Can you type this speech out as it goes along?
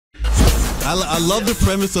I love the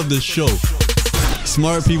premise of the show.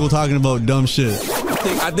 Smart people talking about dumb shit.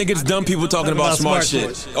 I think it's dumb people talking about smart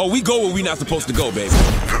shit. Oh, we go where we not supposed to go, baby.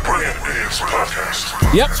 The Brilliant Idiots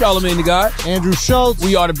Podcast. Yep, Charlamagne the God. Andrew Schulz.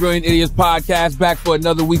 We are the Brilliant Idiots Podcast, back for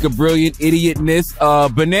another week of brilliant idiotness.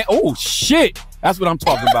 Oh, shit. That's what I'm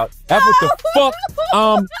talking about. That's what the fuck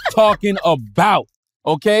I'm talking about,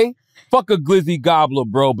 okay? Fuck a glizzy gobbler,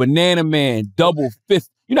 bro. Banana man, double fist.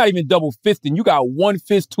 You're not even double fisting. You got one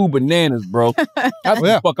fist, 2 bananas, bro. That's what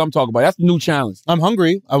the fuck I'm talking about. That's the new challenge. I'm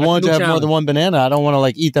hungry. I want to have more than one banana. I don't want to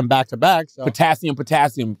like eat them back to back. So. Potassium.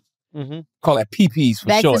 Call that PPs for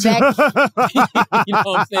back short. to back. You know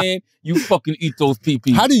what I'm saying? You fucking eat those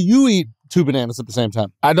PPs. How do you eat 2 bananas at the same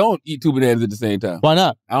time? I don't eat 2 bananas at the same time. Why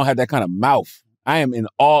not? I don't have that kind of mouth. I am in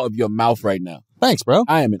awe of your mouth right now. Thanks, bro.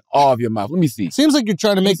 I am in awe of your mouth. Let me see. Seems like you're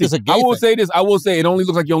trying to make this a gay I will thing. say this. I will say it only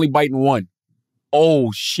looks like you're only biting one.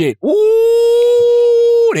 Oh, shit.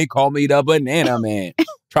 Ooh, they call me the banana man.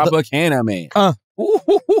 Tropicana man.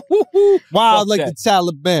 Wild like the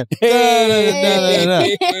Taliban.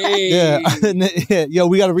 Yeah. Yo,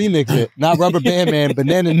 we got to remix it. Not Rubber Band Man,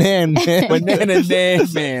 Banana Nan Man. Banana Nan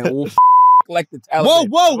man. Well, like the Taliban.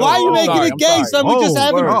 Whoa. Why are you making it gay, son? We just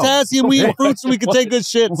having potassiam, we eat fruits, and we can take good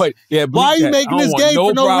shits. Wait, yeah, why are you making this gay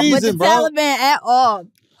for no reason, bro? With the Taliban at all.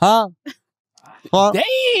 Huh?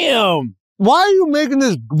 Damn. Why are you making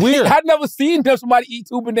this weird? I've never seen somebody eat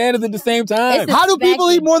 2 bananas at the same time. How do people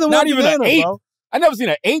eat more than Not one even banana, an ape. bro? I never seen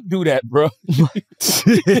an ape do that, bro.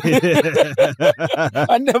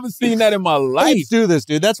 I never seen that in my life. Apes do this,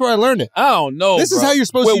 dude. That's where I learned it. I don't know. This is how you're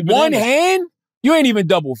supposed to eat with one bananas. hand. You ain't even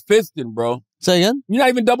double fisting, bro. Say again? You're not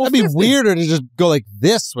even double fisting. That'd be weirder to just go like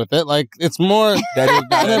this with it. Like it's more. That is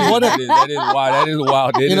wild. That is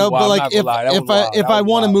wild. You know, but like if I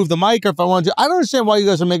want to move the mic or if I want to, I don't understand why you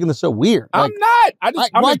guys are making this so weird. I'm not.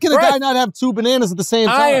 Why can a guy not have 2 bananas at the same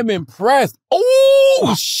time? I am impressed.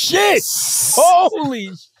 Oh shit! Holy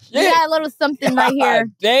shit! You got a little something right here.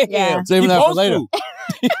 Damn. Yeah. Saving that for later.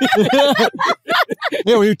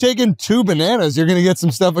 Yeah, when you're taking 2 bananas, you're gonna get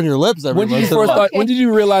some stuff on your lips every once in a while. When did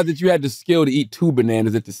you realize that you had the skill to eat 2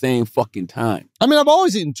 bananas at the same fucking time? I mean, I've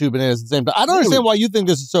always eaten 2 bananas at the same time. I don't understand why you think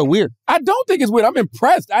this is so weird. I don't think it's weird. I'm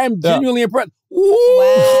impressed. I am genuinely impressed.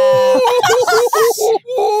 Wow.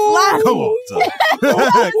 Come on, son.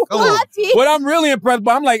 Come on. What I'm really impressed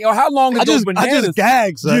by, I'm like, how long are those bananas? I just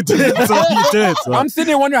gagged, son. You did, son. I'm sitting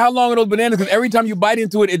there wondering how long are those bananas, because every time you bite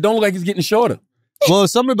into it, it don't look like it's getting shorter. Well,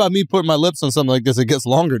 it's something about me putting my lips on something like this, it gets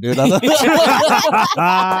longer, dude. That's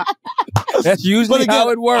usually how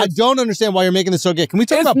it works. I don't understand why you're making this so gay. Can we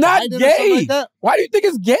talk about not Biden gay. or something like that? Why do you think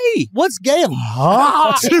it's gay? What's gay?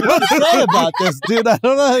 What do you say about this, dude? I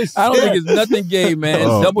don't know. I don't think it's nothing gay, man.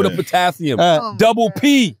 Oh, Double man. the potassium. Oh, Double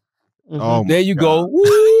P. Oh, There you go.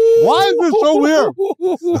 Why is this so weird?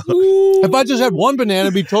 If I just had 1 banana,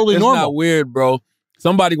 it'd be totally It's normal. not weird, bro.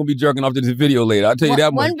 Somebody gonna be jerking off to this video later. I'll tell you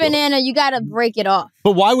that much. One banana, you gotta break it off.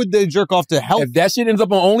 But why would they jerk off to health? If that shit ends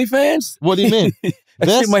up on OnlyFans, What do you mean? that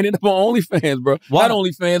shit might end up on OnlyFans, bro. Why? Not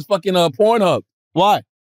OnlyFans, fucking Pornhub. Why?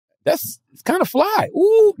 It's kind of fly.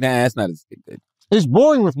 Ooh, nah, that's not as good. It's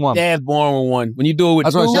boring with 1. Yeah, it's boring with 1. When you do it with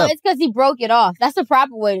That's what I 2, said. No, it's because he broke it off. That's the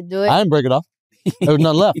proper way to do it. I didn't break it off. There was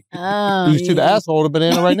nothing left. Oh, You just chew the asshole of a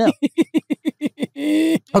banana right now.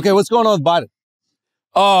 Okay, what's going on with Biden?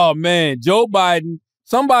 Oh man, Joe Biden.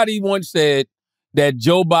 Somebody once said that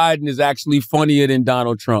Joe Biden is actually funnier than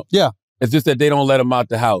Donald Trump. Yeah. It's just that they don't let him out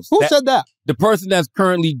the house. Who said that? The person that's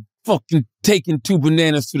currently fucking taking 2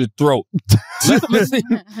 bananas to the throat. Listen,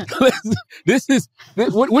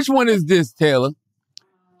 which one is this, Taylor?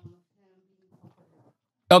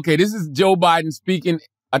 Okay, this is Joe Biden speaking.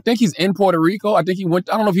 I think he's in Puerto Rico. I don't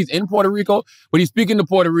know if he's in Puerto Rico, but he's speaking to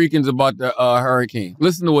Puerto Ricans about the hurricane.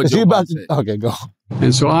 Listen to what Joe Biden said. Okay, go.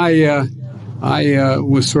 And so I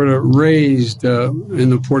was sort of raised in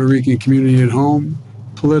the Puerto Rican community at home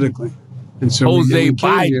politically. And so Jose we came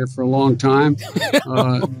Biden. here for a long time,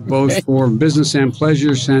 both for business and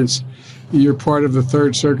pleasure, since you're part of the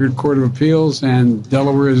Third Circuit Court of Appeals and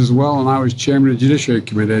Delaware is as well. And I was chairman of the Judiciary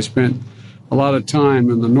Committee. I spent a lot of time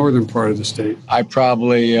in the northern part of the state. I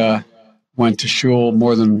probably went to shul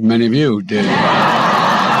more than many of you did.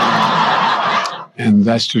 And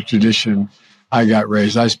that's the tradition I got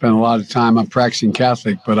raised. I spent a lot of time, I'm practicing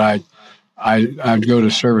Catholic, but I'd go to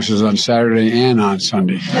services on Saturday and on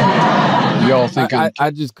Sunday. You all think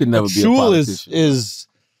I just could never be a Shul politician. is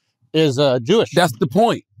Jewish. That's the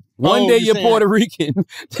point. One day you're saying- Puerto Rican,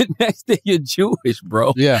 the next day you're Jewish,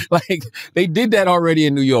 bro. Yeah. Like, they did that already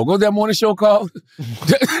in New York. What was that morning show called?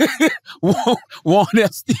 Warren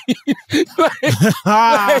Epstein.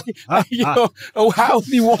 How is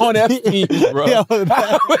he Warren Epstein, bro? Yeah,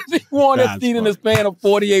 How is he Warren That's Epstein in the span of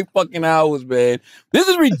 48 fucking hours, man? This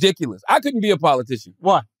is ridiculous. I couldn't be a politician.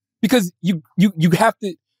 Why? Because you have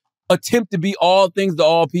to attempt to be all things to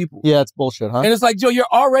all people. Yeah, it's bullshit, huh? And it's like, Joe, you're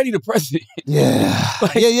already the president. Yeah.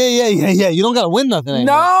 Like- yeah. You don't got to win nothing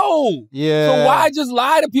anymore. No. Yeah. So why just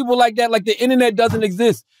lie to people like that? Like the internet doesn't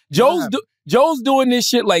exist. Joe's doing this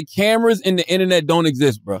shit like cameras and the internet don't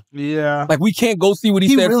exist, bro. Yeah. Like we can't go see what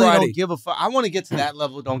he said really Friday. don't give a fuck. I want to get to that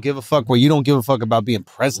level. Don't give a fuck where you don't give a fuck about being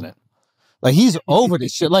president. Like he's over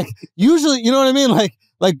this shit. Like usually, you know what I mean?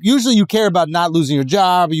 Like usually you care about not losing your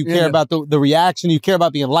job, or you care about the reaction, you care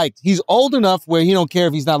about being liked. He's old enough where he don't care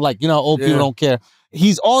if he's not liked. You know, old people don't care.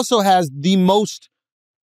 He's also has the most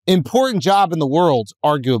important job in the world,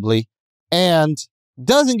 arguably, and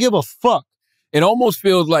doesn't give a fuck. It almost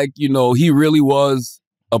feels like, you know, he really was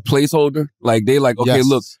a placeholder. Like they like, okay,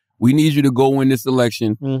 look, we need you to go win this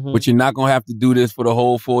election, but you're not going to have to do this for the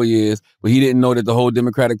whole 4 years. But he didn't know that the whole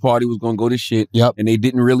Democratic Party was going to go to shit. And they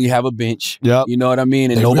didn't really have a bench. You know what I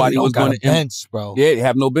mean? And They nobody really was don't going got to a bench, bro. Yeah, they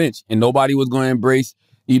have no bench. And nobody was going to embrace,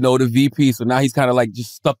 you know, the VP. So now he's kind of like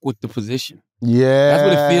just stuck with the position. Yeah. That's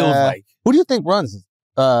what it feels like. Who do you think runs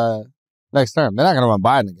next term? They're not going to run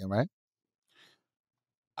Biden again, right?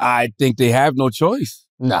 I think they have no choice.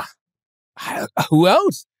 Nah. Who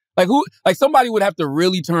else? Like somebody would have to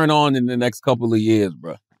really turn on in the next couple of years,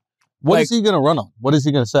 bro. What is he going to run on? What is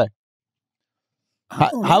he going to say?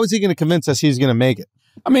 How is he going to convince us he's going to make it?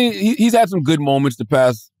 I mean, he's had some good moments the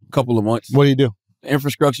past couple of months. What did he do? The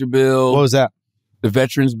infrastructure bill. What was that? The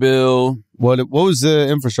veterans bill. What was the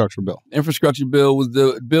infrastructure bill? Infrastructure bill was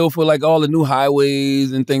the bill for like all the new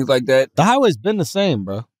highways and things like that. The highway's been the same,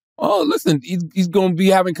 bro. Oh, listen, he's going to be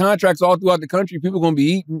having contracts all throughout the country. People going to be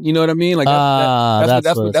eating. You know what I mean? Like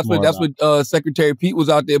that's what Secretary Pete was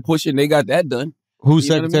out there pushing. They got that done. Who's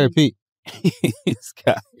Secretary Pete? This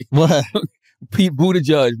guy. What? Pete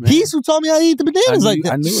Buttigieg, man. He's who told me how to eat the bananas like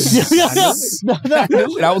that. I knew it. I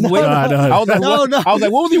knew it. I was waiting. I was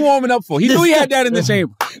like, what was he warming up for? He knew he had that in the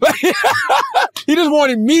chamber. He just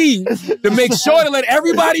wanted me to make sure to let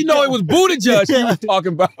everybody know it was Buttigieg he was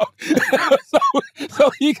talking about.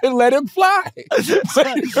 so he could let him fly.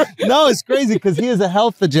 No, it's crazy because he has a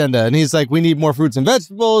health agenda. And he's like, we need more fruits and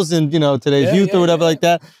vegetables and, you know, today's youth or whatever like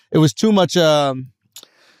that. It was too much,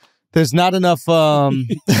 there's not enough fiber.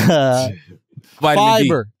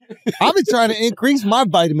 I've been trying to increase my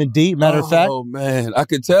vitamin D, matter of fact. Oh, man. I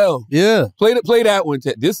could tell. Yeah. Play that one.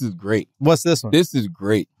 This is great. What's this one? This is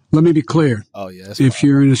great. Let me be clear. Oh, yeah. If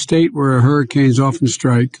you're in a state where hurricanes often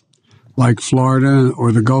strike, like Florida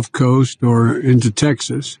or the Gulf Coast or into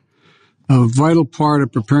Texas, a vital part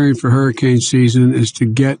of preparing for hurricane season is to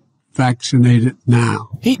get vaccinated now.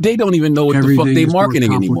 They don't even know what the fuck they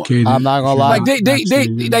marketing anymore. I'm not gonna lie. Like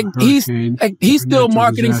he's still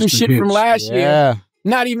marketing some shit from last year.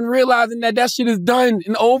 Not even realizing that shit is done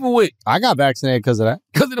and over with. I got vaccinated because of that.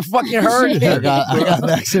 Because of the fucking hurricane. I got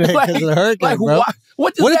vaccinated because of the hurricane, bro.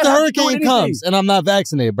 What if the hurricane comes and I'm not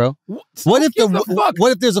vaccinated, bro? What if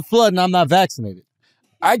there's a flood and I'm not vaccinated?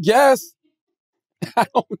 I guess. I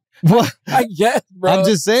guess, bro. I'm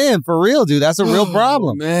just saying, for real, dude. That's a real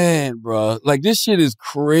problem. Man, bro. Like, this shit is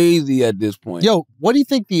crazy at this point. Yo, what do you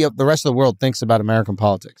think the rest of the world thinks about American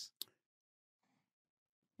politics?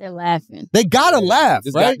 They're laughing. They gotta laugh,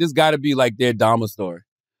 right? This gotta be like their Dahmer story.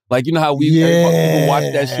 Like, you know how people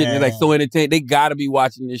watch that shit and they're like so entertained? They gotta be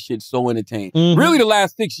watching this shit so entertained. Really, the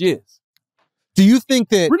last 6 years. Do you think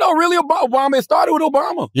that... No, really, Obama. It started with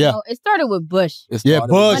Obama. Yeah. No, it started with Bush. Bush.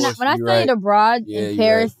 When I studied abroad in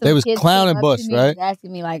Paris, they was clowning Bush, right?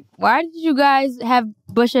 Asking me, like, why did you guys have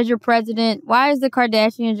Bush as your president? Why is the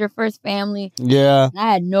Kardashians your first family? Yeah. And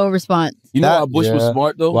I had no response. You know how Bush was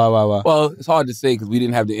smart, though? Why? Well, it's hard to say because we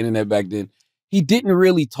didn't have the internet back then. He didn't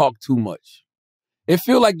really talk too much. It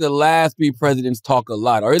feels like the last 3 presidents talk a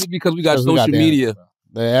lot. Or is it because we got social media?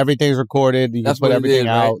 Everything's recorded. You can put everything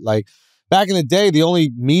out. Right? Like, back in the day, the only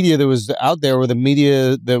media that was out there were the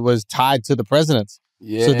media that was tied to the presidents.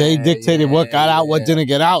 Yeah, so they dictated what got out, what didn't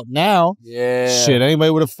get out. Now, shit,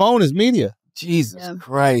 anybody with a phone is media. Jesus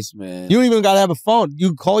Christ, man. You don't even got to have a phone.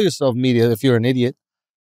 You call yourself media if you're an idiot.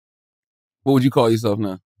 What would you call yourself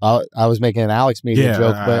now? I was making an Alex media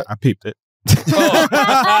joke, but I peeped it.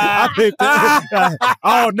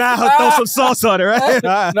 Oh, now throw some sauce on it, right?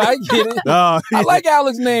 No, I get it. Oh, I like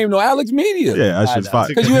Alex's name though, Alex Media. yeah, that shit's fine.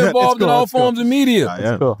 Because you're involved in all forms of media.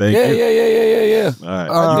 Yeah, cool. thank you. Yeah. All right,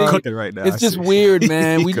 you're think cooking right now. It's I just see. weird,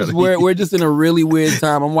 man. We're just in a really weird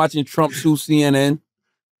time. I'm watching Trump sue CNN.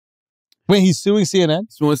 Wait, he's suing CNN?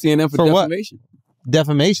 Suing CNN for defamation. What?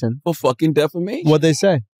 Defamation? For fucking defamation. What'd they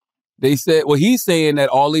say? They said, well, he's saying that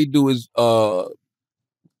all they do is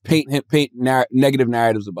paint negative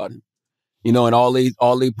narratives about him. You know, and all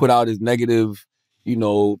they put out is negative, you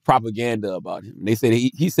know, propaganda about him. And they said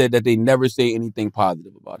he said that they never say anything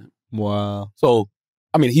positive about him. Wow. So,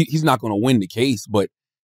 I mean, he's not going to win the case, but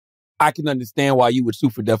I can understand why you would sue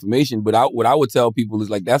for defamation. But what I would tell people is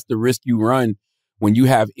like, that's the risk you run when you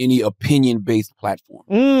have any opinion-based platform.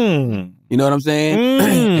 You know what I'm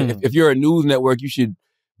saying? If you're a news network, you should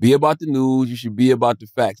be about the news. You should be about the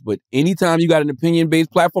facts. But anytime you got an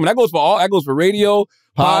opinion-based platform, and that goes for all. That goes for radio,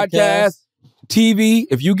 podcast, TV.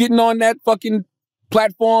 If you getting on that fucking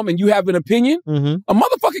platform and you have an opinion, a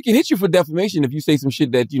motherfucker can hit you for defamation if you say some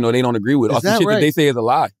shit that, you know, they don't agree with. Or some shit that they say is a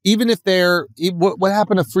lie. Even if they're... What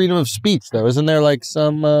happened to freedom of speech, though? Isn't there like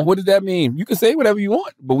some... What does that mean? You can say whatever you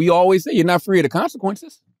want, but we always say you're not free of the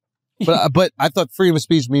consequences. But I thought freedom of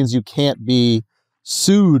speech means you can't be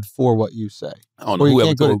sued for what you say. I don't know. Or you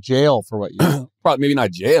can't go to jail for what you say. Probably maybe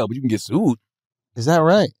not jail, but you can get sued. Is that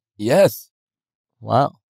right? Yes.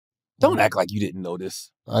 Wow. Don't act like you didn't know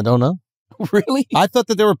this. I don't know. Really? I thought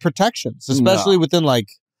that there were protections, especially within like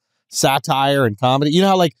satire and comedy. You know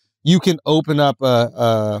how like you can open up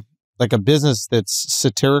a business that's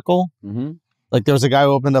satirical? Like there was a guy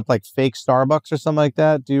who opened up like fake Starbucks or something like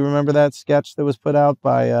that. Do you remember that sketch that was put out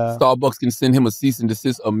by... Starbucks can send him a cease and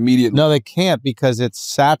desist immediately. No, they can't because it's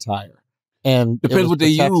satire. And depends what they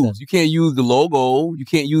use. You can't use the logo. You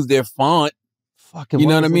can't use their font. Fucking, you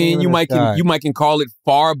know what I mean? You might can call it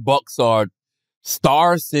Farbucks or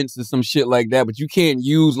Star Sense or some shit like that, but you can't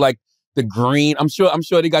use like the green. I'm sure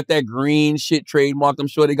they got that green shit trademarked. I'm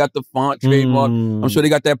sure they got the font trademarked. I'm sure they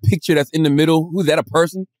got that picture that's in the middle. Who's that? A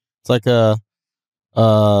person? It's like a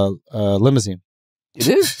limousine. It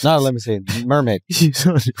is not a limousine. Mermaid.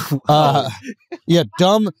 Yeah,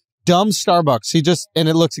 dumb Starbucks. And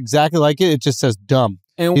it looks exactly like it. It just says dumb.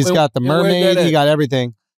 He's got the mermaid. He got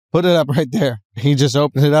everything. Put it up right there. He just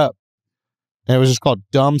opened it up. And it was just called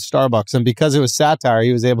Dumb Starbucks. And because it was satire,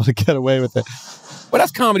 he was able to get away with it. Well,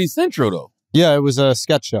 that's Comedy Central, though. Yeah, it was a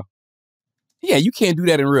sketch show. Yeah, you can't do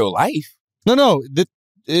that in real life. No.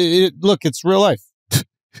 Look, it's real life.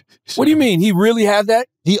 What do you mean? He really had that?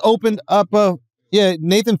 He opened up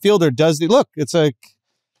Nathan Fielder does look, it's like...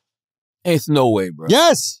 It's no way, bro.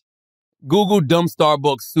 Yes! Google Dumb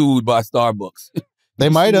Starbucks sued by Starbucks. They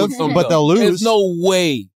might have, but they'll lose. There's no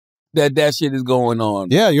way that shit is going on.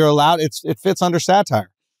 Yeah, you're allowed. It fits under satire.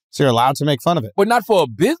 So you're allowed to make fun of it. But not for a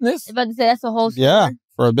business. I was about to say, that's a whole story. Yeah,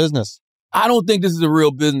 for a business. I don't think this is a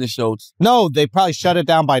real business show. No, they probably shut it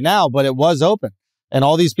down by now, but it was open. And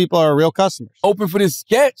all these people are real customers. Open for this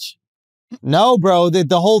sketch? No, bro.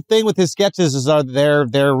 The whole thing with his sketches is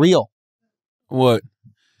they're real. What?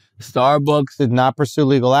 Starbucks did not pursue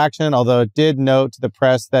legal action, although it did note to the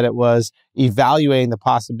press that it was evaluating the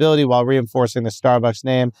possibility while reinforcing the Starbucks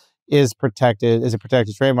name is a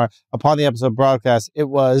protected trademark. Upon the episode broadcast, it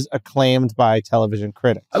was acclaimed by television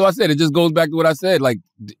critics. As I said, it just goes back to what I said. Like,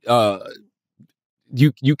 they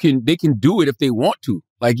can do it if they want to.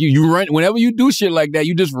 Like you run, whenever you do shit like that,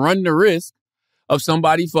 you just run the risk of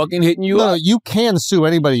somebody fucking hitting you up. No, you can sue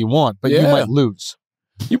anybody you want, but you might lose.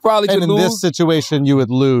 You probably could lose. And in this situation, you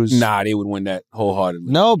would lose. Nah, they would win that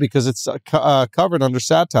wholeheartedly. No, because it's covered under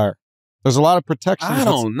satire. There's a lot of protections. I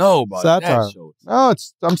don't know about satire. That show. No,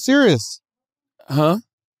 I'm serious. Huh?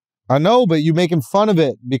 I know, but you're making fun of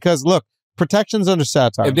it because look, protections under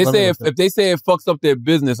satire. If they say it fucks up their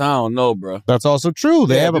business, I don't know, bro. That's also true.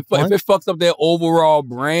 They have a point. If it fucks up their overall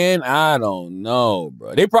brand, I don't know,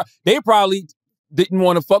 bro. They probably didn't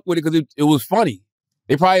want to fuck with it because it was funny.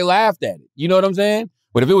 They probably laughed at it. You know what I'm saying?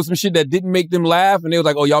 But if it was some shit that didn't make them laugh and they was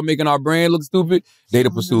like, oh, y'all making our brand look stupid, they'd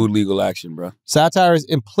have pursued legal action, bro. Satire is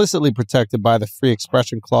implicitly protected by the free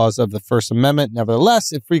expression clause of the First Amendment.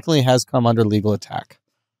 Nevertheless, it frequently has come under legal attack.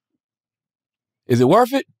 Is it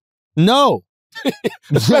worth it? No.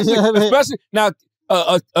 especially now,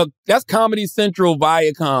 that's Comedy Central,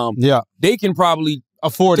 Viacom. Yeah. They can probably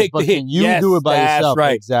afford take it, but the hit. You do it by yourself.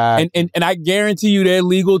 Right. Exactly. And I guarantee you their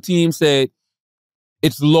legal team said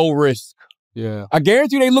it's low risk. Yeah. I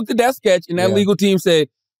guarantee you they looked at that sketch and that legal team said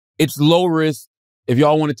it's low risk. If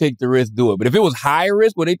y'all want to take the risk, do it. But if it was high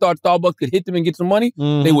risk where they thought Starbucks could hit them and get some money,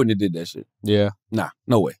 they wouldn't have did that shit. Yeah. Nah,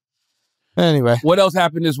 no way. Anyway. What else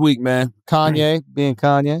happened this week, man? Kanye being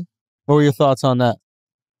Kanye. What were your thoughts on that?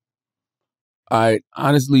 I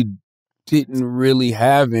honestly didn't really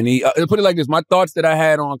have any. Put it like this. My thoughts that I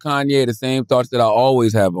had on Kanye are the same thoughts that I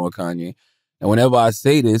always have on Kanye. And whenever I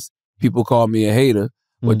say this, people call me a hater.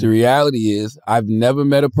 But the reality is I've never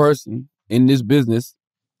met a person in this business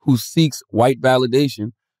who seeks white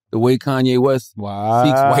validation the way Kanye West seeks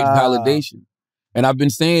white validation. And I've been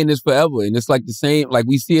saying this forever. And it's like the same, like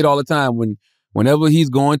we see it all the time whenever he's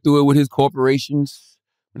going through it with his corporations,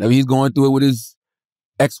 whenever he's going through it with his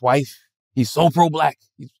ex-wife, he's so pro-black.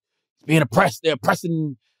 He's being oppressed. They're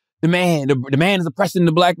oppressing the man. The man is oppressing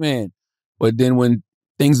the black man. But then when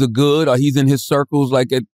things are good or he's in his circles like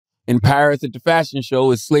in Paris at the fashion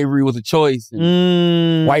show, slavery was a choice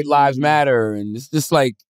and white lives matter. And it's just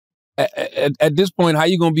like, at this point, how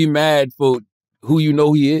you going to be mad for who you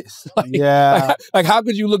know he is? Like how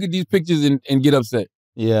could you look at these pictures and get upset?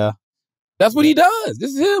 Yeah. That's what he does.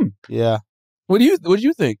 This is him. Yeah. What do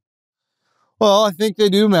you think? Well, I think they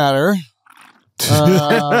do matter.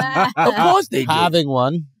 Of course they do. Having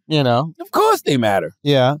one, you know. Of course they matter.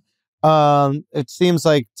 Yeah. It seems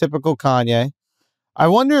like typical Kanye. I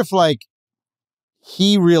wonder if like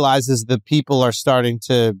he realizes that people are starting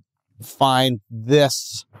to find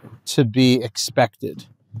this to be expected.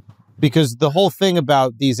 Because the whole thing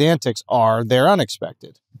about these antics are they're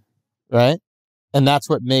unexpected, right? And that's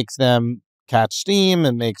what makes them catch steam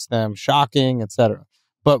and makes them shocking, etc.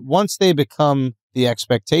 But once they become the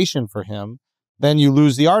expectation for him, then you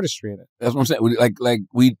lose the artistry in it. That's what I'm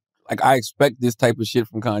saying. I expect this type of shit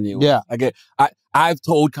from Kanye. Yeah. I've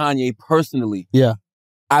told Kanye personally. Yeah.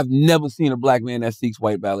 I've never seen a black man that seeks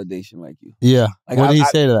white validation like you. Yeah. Like, what did he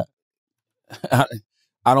say to that?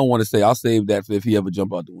 I don't want to say. I'll save that for if he ever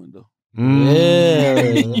jump out the window.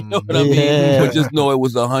 Really? You know what I mean? But just know it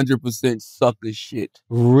was 100% sucker shit.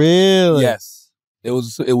 Really? Yes. It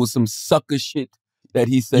was some sucker shit that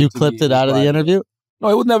he said. You clipped it out of the interview? No,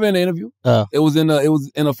 it was never in the interview. Oh. It was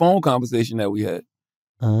in a phone conversation that we had.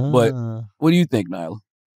 But what do you think, Nyla?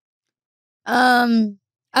 I'm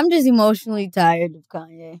just emotionally tired of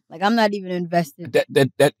Kanye. Like I'm not even invested.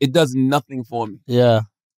 That it does nothing for me. Yeah.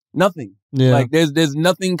 Nothing. Yeah. Like there's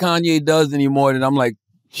nothing Kanye does anymore that I'm like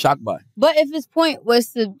shocked by. But if his point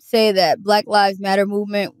was to say that Black Lives Matter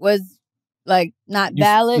movement was like not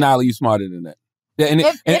valid, Nyla, you smarter than that. Yeah,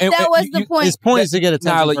 if that was the point, his point is to get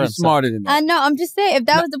attention. Nyla, you're smarter than that. I know. I'm just saying, if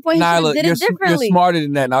that was the point, he Nyla, did it differently. You're smarter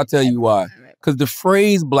than that, and I'll tell you why. Because the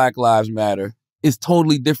phrase Black Lives Matter is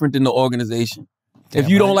totally different than the organization. If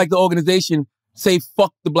you don't like the organization, say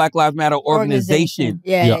fuck the Black Lives Matter organization.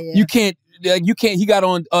 Yeah. You can't. He got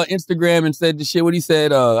on Instagram and said the shit. What he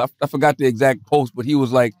said, I forgot the exact post, but he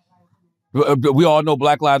was like, "We all know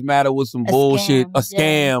Black Lives Matter was some bullshit, a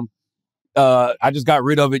scam. I just got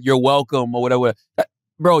rid of it. You're welcome," or whatever.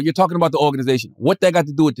 Bro, you're talking about the organization. What that got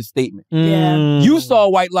to do with the statement? Yeah. You saw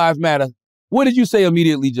White Lives Matter. What did you say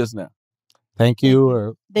immediately just now? Thank you,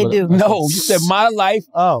 or they do. No, you said my life.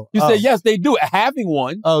 Oh, you said yes, they do. Having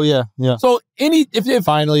one. Oh yeah. So if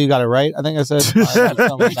finally you got it right, I think I said.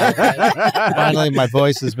 Finally, my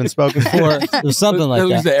voice has been spoken for. It was something like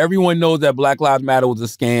that. Said, everyone knows that Black Lives Matter was a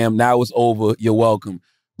scam. Now it's over. You're welcome,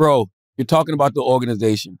 bro. You're talking about the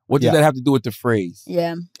organization. What does that have to do with the phrase?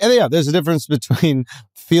 Yeah. And yeah, there's a difference between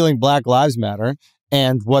feeling Black Lives Matter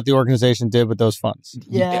and what the organization did with those funds.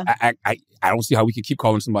 Yeah. I don't see how we can keep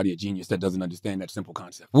calling somebody a genius that doesn't understand that simple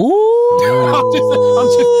concept. Ooh. I'm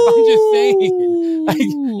just saying. Like,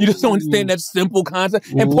 you just don't understand that simple concept.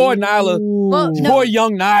 And poor Nyla, poor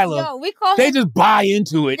young Nyla, they just buy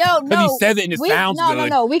into it because he says it and it sounds good.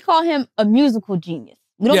 No. We call him a musical genius.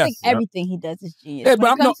 We don't think everything he does is genius. Yeah,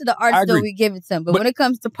 when it comes to the art, though, we give it to him. But when it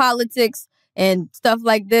comes to politics and stuff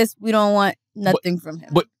like this, we don't want nothing from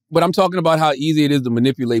him. But I'm talking about how easy it is to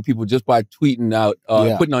manipulate people just by tweeting out,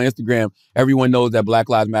 putting on Instagram, everyone knows that Black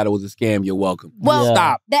Lives Matter was a scam, you're welcome. Well,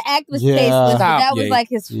 stop. The act was tasteless, but that was like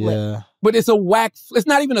his flip. Yeah. But it's a whack, it's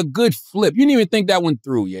not even a good flip. You didn't even think that one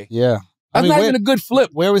through, yeah? Yeah. That's not even a good flip.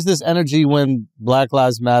 Where was this energy when Black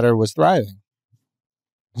Lives Matter was thriving?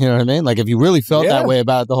 You know what I mean? Like, if you really felt that way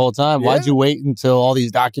about it the whole time, why'd you wait until all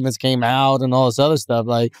these documents came out and all this other stuff?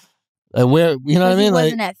 Like, and where, you know what I mean? It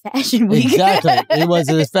wasn't at Fashion Week. Exactly. It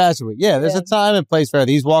wasn't at Fashion Week. Yeah, there's a time and place for it.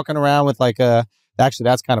 He's walking around with like actually,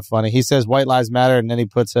 that's kind of funny. He says White Lives Matter and then he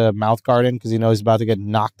puts a mouth guard in because he knows he's about to get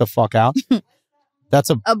knocked the fuck out. That's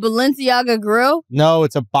a Balenciaga grill? No,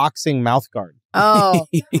 it's a boxing mouth guard. Oh.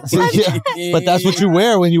 But that's what you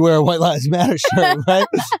wear when you wear a White Lives Matter shirt, right?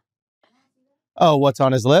 Oh, what's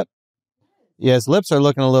on his lip? Yeah, his lips are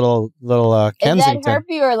looking a little Kensington. Is that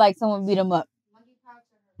herpy or like someone beat him up?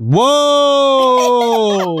 Whoa!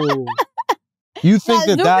 You think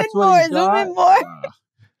that's what he's got? Zoom in more.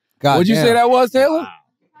 God What'd you damn. say that was, Taylor?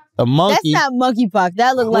 The monkey. That's not monkeypox.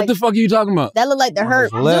 That look like. What the fuck are you talking about? That look like the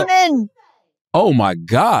herp. lip. Zoom in. Oh my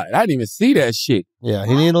God. I didn't even see that shit. Yeah,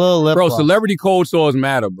 he need a little lip Bro, gloss. celebrity cold sores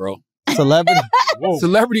matter, bro. Celebrity.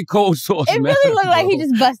 Celebrity cold sores It matter. really looked like he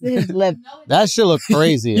just busted his lip. That shit look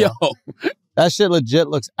crazy. Yo. That shit legit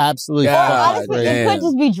looks absolutely God fucking Honestly, crazy. it could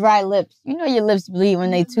just be dry lips. You know your lips bleed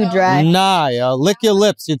when they too dry. Nah, yo. Lick your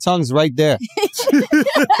lips. Your tongue's right there.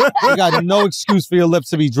 You got no excuse for your lips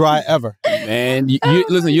to be dry ever. Man, you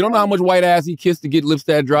listen, you don't know how much white ass he kissed to get lips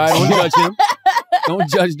that dry. Don't judge him. Don't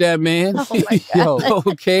judge that man. Oh my God. Yo,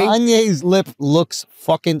 Okay. Kanye's lip looks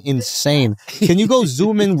fucking insane. Can you go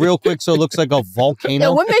zoom in real quick so it looks like a Yeah,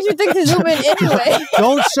 volcano? what made you think to zoom in anyway?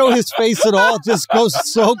 Don't show his face at all. Just go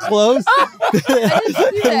so close.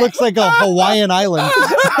 It looks like a Hawaiian island.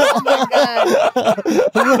 Oh my God.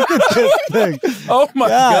 Look at this thing. Oh my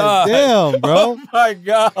God. Damn, bro. Oh my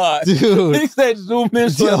God. Dude. He said zoom in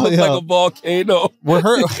so it Yo, looks yo. like a volcano. We're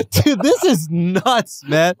hurt. Dude, this is nuts,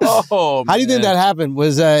 man. Oh, How do you think man. that happened?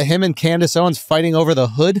 Was him and Candace Owens fighting over the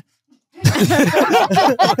hood?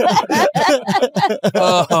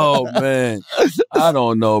 Oh man. I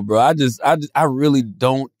don't know, bro. I really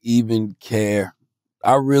don't even care.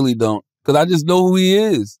 I really don't. Because I just know who he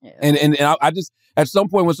is. Yeah. And I just, at some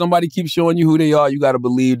point when somebody keeps showing you who they are, you got to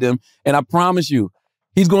believe them. And I promise you,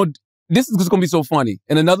 this is just going to be so funny.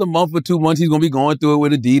 In another month or 2 months, he's going to be going through it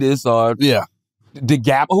with Adidas or The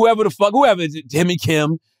Gap, or whoever is it, Jimmy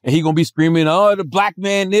Kim. And he going to be screaming, oh, the black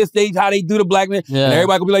man, how they do the black man. Yeah. And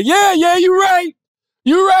everybody going to be like, yeah, you're right.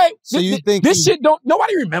 You're right. So you think this shit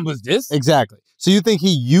nobody remembers this. Exactly. So you think he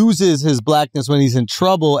uses his blackness when he's in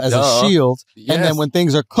trouble as a shield, Yes. and then when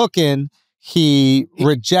things are cooking, he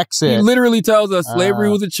rejects it. He literally tells us slavery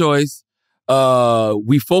was a choice.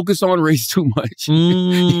 We focus on race too much.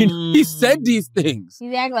 He said these things.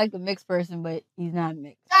 He's acting like a mixed person, but he's not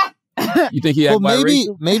mixed. You think he Well, acts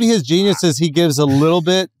maybe his genius is he gives a little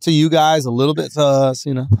bit to you guys, a little bit to us,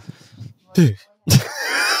 you know.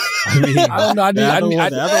 I don't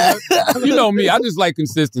know. You know me. I just like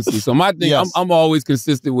consistency. So my thing, Yes. I'm always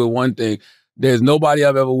consistent with one thing. There's nobody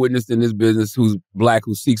I've ever witnessed in this business who's black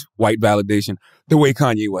who seeks white validation the way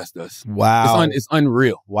Kanye West does. Wow. It's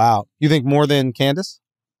unreal. Wow. You think more than Candace?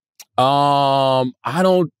 I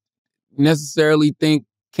don't necessarily think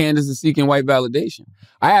Candace is seeking white validation.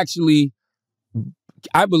 I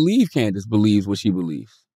believe Candace believes what she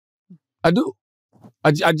believes. I do.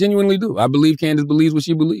 I genuinely do. I believe Candace believes what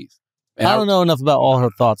she believes. And I don't know enough about all her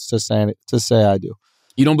thoughts to say I do.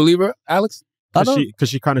 You don't believe her, Alex? Because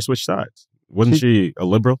she kind of switched sides. Wasn't she a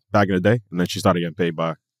liberal back in the day? And then she started getting paid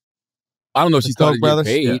by... I don't know if she started getting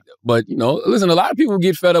paid, but, listen, a lot of people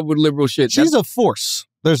get fed up with liberal shit. She's a force.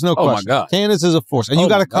 There's no question. Oh, my God. Candace is a force. And you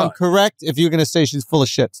got to come correct if you're going to say she's full of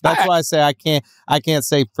shit. That's why I say I can't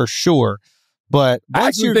say for sure. But I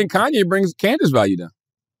actually think Kanye brings Candace value down.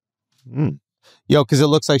 Yo, because it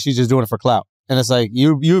looks like she's just doing it for clout. And it's like,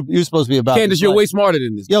 you're supposed to be about Candace, you're way smarter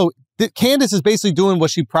than this. Yo, Candace is basically doing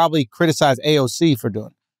what she probably criticized AOC for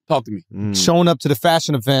doing. Talk to me. Showing up to the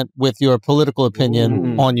fashion event with your political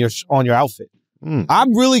opinion on your outfit.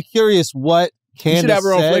 I'm really curious what Candace should have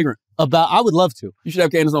her own said flagrant. about. I would love to. You should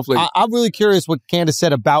have Candace on flagrant. I'm really curious what Candace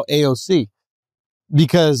said about AOC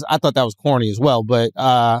because I thought that was corny as well. But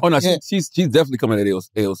she's definitely coming at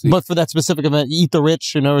AOC. But for that specific event, Eat the Rich,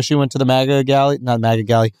 she went to the MAGA Galley, not MAGA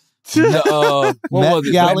Galley. What was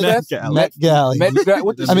it? Met Galley.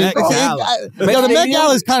 What the Met Galley. The Met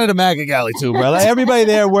Gala is kind of the MAGA Galley too, bro. Like, everybody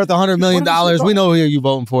there worth $100 million. We know who you're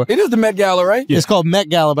voting for. It is the Met Gala, right? It's called Met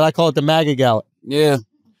Gala, but I call it the MAGA Gala. Yeah.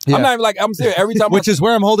 I'm not even I'm serious. Every time Which is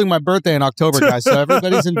where I'm holding my birthday in October, guys. So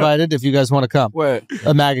everybody's invited if you guys want to come. Where?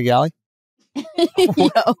 A MAGA Galley. Yo.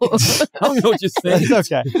 I don't know what you're saying. It's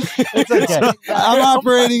okay. It's okay. I'm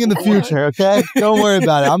operating in the future, okay? Don't worry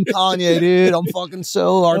about it. I'm Kanye, dude. I'm fucking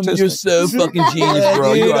so artistic. You're so fucking genius,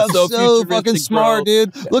 bro. Dude, You are I'm so fucking smart, bro.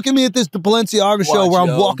 dude. Look at me at this Balenciaga show where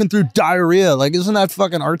I'm walking through diarrhea. Like, isn't that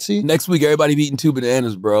fucking artsy? Next week, everybody be eating 2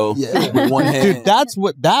 bananas, bro. Yeah. With one hand. Dude,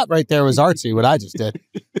 that right there was artsy, what I just did.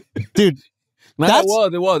 Dude, it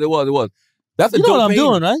was. That's a you know what I'm dope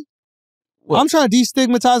doing, right? What? I'm trying to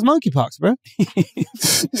destigmatize monkeypox, bro.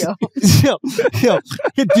 Yo,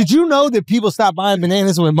 did you know that people stopped buying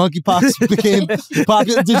bananas when monkeypox became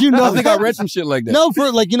popular? Did you know? I think I read some shit like that. No, for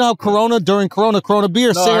you know how during Corona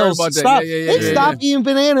beer sales stopped. They stopped eating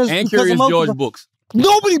bananas and because Curious of George books.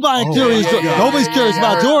 Nobody buying Curious George. Nobody's curious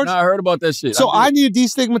about George. No, I heard about that shit. So I need to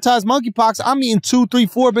destigmatize monkeypox. I'm eating 2, 3,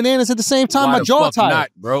 4 bananas at the same time. Why My the jaw fuck tired, not,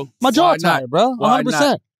 bro. My jaw Why tired, not? bro.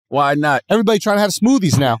 100%. Why not? Everybody trying to have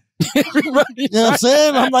smoothies now. Everybody, You know what I'm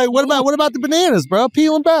saying? I'm like, what about the bananas, bro?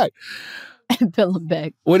 Peel them back. Peel them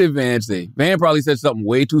back. What did Van say? Van probably said something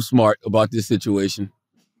way too smart about this situation.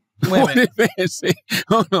 What did Van say?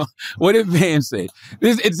 Hold on. What did Van say?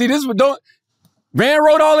 Van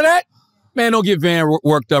wrote all of that? Man, don't get Van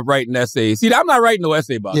worked up writing essays. See, I'm not writing no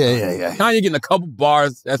essay about that. Yeah. Kanye getting a couple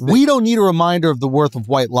bars. That's We don't need a reminder of the worth of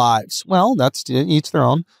white lives. Well, that's each their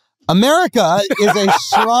own. America is a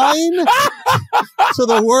shrine to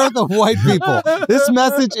the worth of white people. This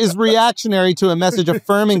message is reactionary to a message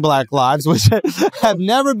affirming black lives, which have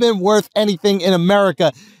never been worth anything in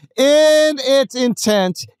America. In its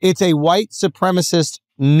intent, it's a white supremacist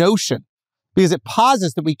notion because it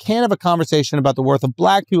posits that we can't have a conversation about the worth of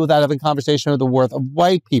black people without having a conversation of the worth of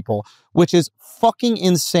white people, which is fucking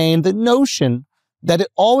insane. The notion that it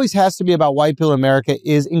always has to be about white people in America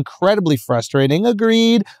is incredibly frustrating.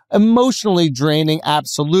 Agreed. Emotionally draining.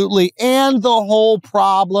 Absolutely. And the whole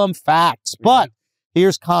problem, facts. But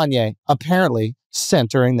here's Kanye apparently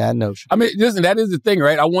centering that notion. I mean, listen, that is the thing,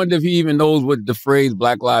 right? I wonder if he even knows what the phrase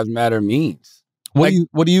Black Lives Matter means. What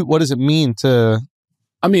does it mean to...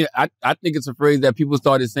 I mean, I think it's a phrase that people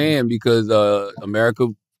started saying because America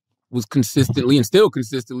was consistently and still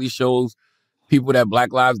consistently shows people that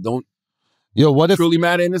black lives don't truly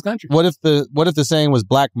matter in this country. What if the saying was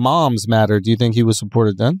Black Moms Matter? Do you think he was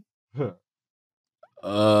supported then? Maybe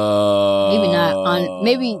not.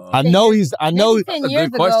 Maybe I know 10 years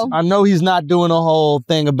ago. I know he's not doing a whole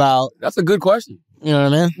thing about. That's a good question. You know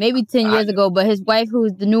what I mean? Maybe 10 years ago, but his wife,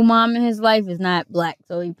 who's the new mom in his life, is not black,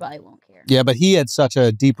 so he probably won't care. Yeah, but he had such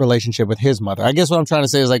a deep relationship with his mother. I guess what I'm trying to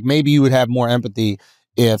say is like maybe you would have more empathy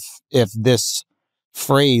if this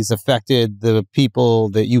phrase affected the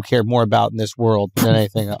people that you care more about in this world than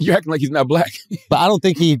anything else. You're acting like he's not black. But I don't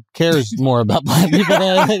think he cares more about black people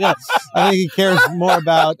than anything else. I think he cares more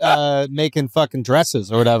about making fucking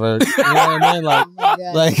dresses or whatever. You know what I mean? Like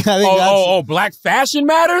I think black fashion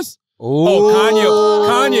matters? Ooh. Oh,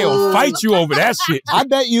 Kanye will fight you over that shit. I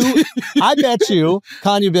bet you,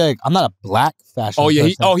 Kanye will be like, I'm not a black fashion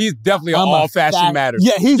person. He's definitely all fashion matters.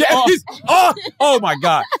 Yeah, he's oh my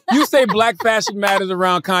God. You say black fashion matters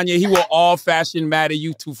around Kanye, he will all fashion matter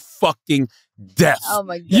you to fucking death. Oh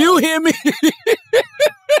my God. You hear me? Yo,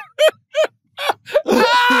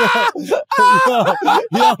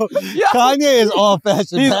 Kanye is all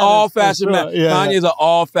fashion matter. He's all fashion matter. Yeah. Kanye's an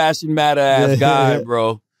all fashion matter ass guy,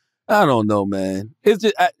 bro. I don't know, man. It's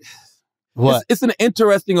just it's an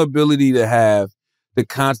interesting ability to have to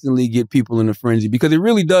constantly get people in a frenzy because it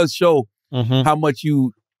really does show how much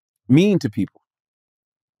you mean to people.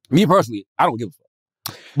 Me personally, I don't give a fuck.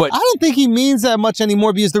 But I don't think he means that much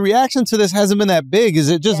anymore because the reaction to this hasn't been that big. Is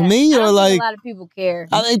it just me or like a lot of people care?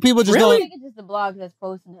 I think people just I don't. think it's just the blog that's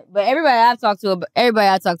posting it. But everybody I talk to about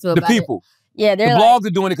the people. Yeah, they're the blogs are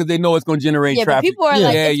doing it because they know it's going to generate traffic. But people are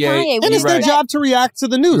like, it's Kanye. And it's their job to react to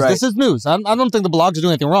the news. Right. This is news. I don't think the blogs are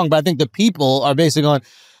doing anything wrong, but I think the people are basically going,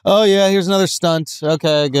 oh yeah, here's another stunt.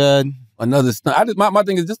 Okay, good. Another stunt. My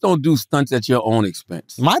thing is just don't do stunts at your own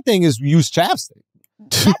expense. My thing is use chapstick.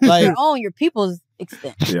 Like your people's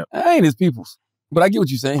expense. Yeah. I ain't his people's. But I get what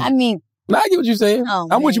you're saying. I mean, no, I get what you're saying. Oh,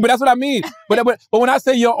 I'm with you, but that's what I mean. but when I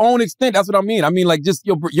say your own extent, that's what I mean. I mean, like, just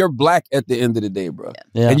you're black at the end of the day, bro.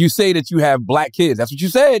 Yeah. And you say that you have black kids. That's what you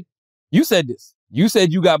said. You said this. You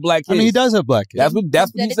said you got black kids. I mean, he does have black kids.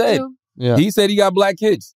 That's what he said. Yeah. He said he got black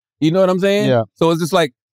kids. You know what I'm saying? Yeah. So it's just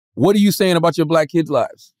like, what are you saying about your black kids'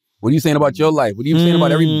 lives? What are you saying about your life? What are you saying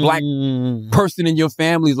about every black person in your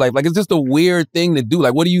family's life? Like, it's just a weird thing to do.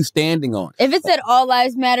 Like, what are you standing on? If it said all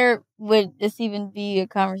lives matter, would this even be a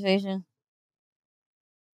conversation?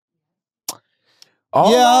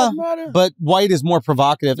 But white is more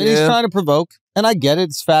provocative. And he's trying to provoke. And I get it.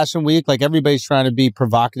 It's Fashion Week. Like, everybody's trying to be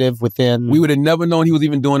provocative within. We would have never known he was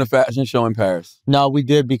even doing a fashion show in Paris. No, we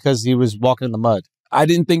did because he was walking in the mud. I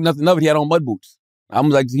didn't think nothing of it. He had on mud boots. I'm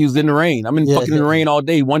like, he was in the rain. I'm in fucking in the rain all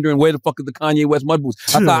day wondering where the fuck is the Kanye West mud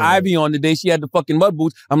boots. I saw Ivy on the day. She had the fucking mud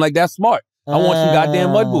boots. I'm like, that's smart. I want some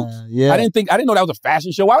goddamn mud boots. Yeah. I didn't know that was a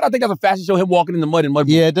fashion show. Why would I think that was a fashion show, him walking in the mud in mud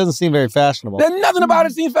boots? Yeah, it doesn't seem very fashionable. There's nothing about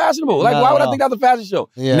it seems fashionable. Like, why would I think that was a fashion show?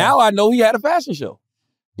 Yeah. Now I know he had a fashion show.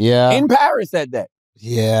 Yeah. In Paris at that.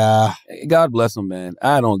 Yeah. God bless him, man.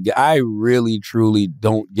 I really, truly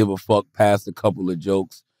don't give a fuck past a couple of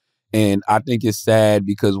jokes. And I think it's sad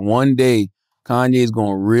because one day Kanye's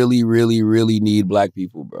going to really, really, really need black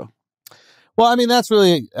people, bro. Well, I mean, that's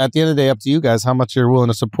really, at the end of the day, up to you guys how much you're willing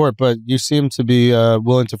to support, but you seem to be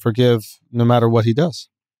willing to forgive no matter what he does.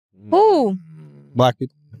 Who? Black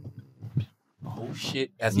people. Oh,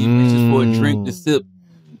 shit. As he reaches for a drink to sip.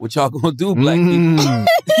 What y'all gonna do, black people?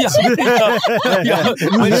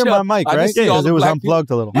 You hear my mic, right? Yeah, Because it was unplugged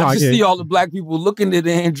a little. I just see all the black people looking at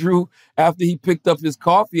Andrew after he picked up his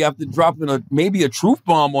coffee after dropping maybe a truth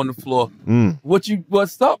bomb on the floor. What's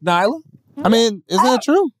up, Nyla? I mean, isn't that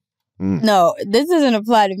true? No, this doesn't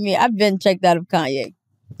apply to me. I've been checked out of Kanye.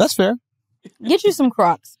 That's fair. Get you some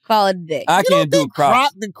Crocs. Call it a day. I can't do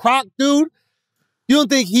Crocs. The Croc dude? You don't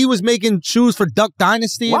think he was making shoes for Duck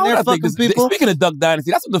Dynasty and their fucking people? Speaking of Duck Dynasty,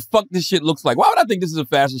 that's what the fuck this shit looks like. Why would I think this is a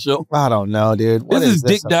fashion show? I don't know, dude. What this is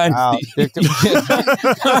Dick Dynasty.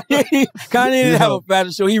 Kanye didn't have a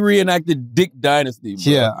fashion show. He reenacted Dick Dynasty. Bro.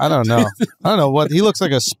 Yeah, I don't know. I don't know what he looks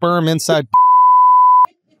like. A sperm inside.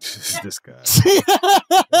 This guy.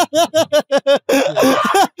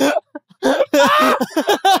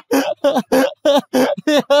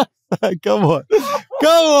 Come on,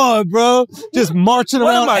 bro. Just marching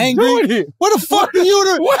around angry. Where the fuck are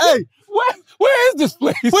you? Hey, where is this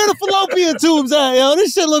place? Where the fallopian tubes at, yo?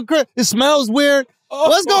 This shit look crazy. It smells weird.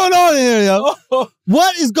 What's going on in here, yo?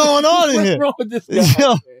 What is going on in here? What's wrong with this guy?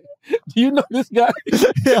 Yo. Do you know this guy?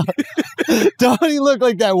 Yeah. Don't he look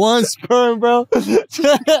like that one sperm, bro?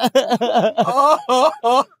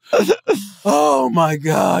 Oh my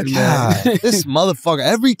God, man. This motherfucker,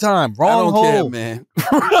 every time, wrong hole. I don't care, man.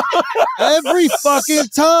 Every fucking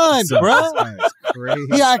time, bro. That's crazy.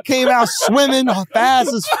 Yeah, I came out swimming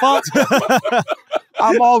fast as fuck.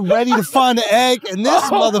 I'm all ready to find an egg, and this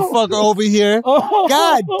motherfucker over here,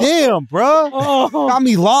 god damn, bro. Got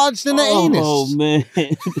me lodged in the anus. Oh, man.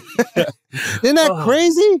 Isn't that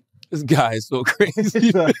crazy? This guy is so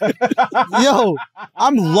crazy. Yo,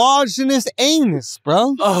 I'm lodged in this anus,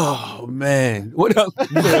 bro. Oh, man. What else?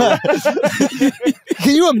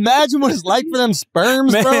 Can you imagine what it's like for them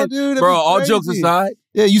sperms, man, bro, dude? Bro, all jokes aside.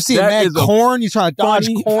 Yeah, you see a mad corn, you trying to dodge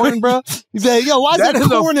corn, bro. You say, yo, why is there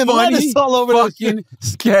corn and lettuce all over this fucking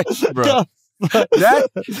sketch, bro? That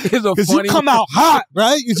is a funny. You come out hot,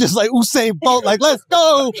 right? You're just like Usain Bolt, like, let's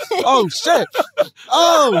go. Oh, shit.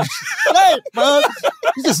 Oh, shit, bro.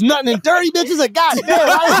 You just nutting and dirty bitches. Like, God damn,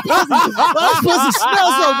 why this pussy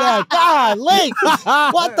smell so bad? God, link.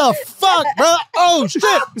 What the fuck, bro? Oh, shit.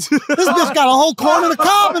 This bitch got a whole corn and a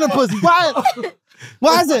cob in her pussy.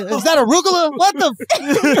 Why is it? Is that arugula? What the?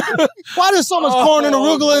 Why there's so much corn and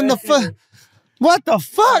arugula in the What the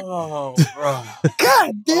fuck? Oh, bro.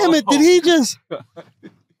 God damn it! Did he just?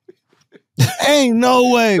 Ain't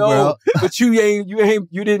no way, bro. But you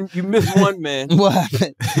missed one, man. What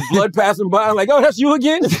happened? Blood passing by. I'm like, oh, that's you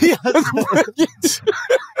again?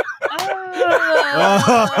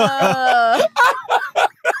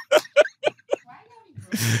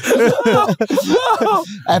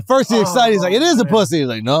 At first, he's excited. He's like, it is a pussy. He's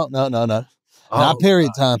like, no. Not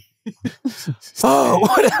period time. Oh,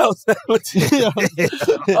 what else?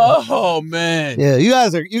 Oh, man. Yeah, you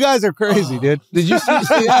guys are crazy, dude. Did you see?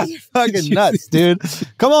 You guys are fucking nuts, dude.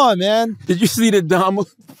 Come on, man. Did you see the Dama?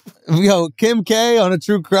 Yo, Kim K on a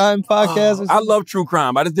true crime podcast. I love true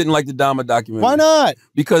crime. I just didn't like the Dama documentary. Why not?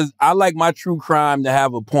 Because I like my true crime to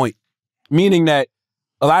have a point. Meaning that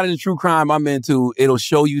a lot of the true crime I'm into, it'll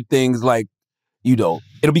show you things like, it'll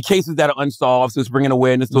be cases that are unsolved, so it's bringing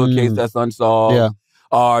awareness to a case that's unsolved. Yeah.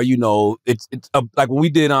 Or, it's like when we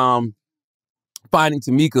did Finding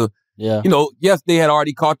Tamika, yeah. Yes, they had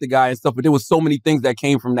already caught the guy and stuff, but there was so many things that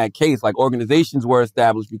came from that case. Like organizations were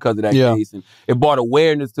established because of that case, and it brought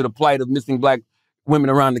awareness to the plight of missing black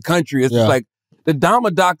women around the country. It's just like the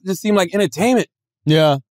Dama doc just seemed like entertainment.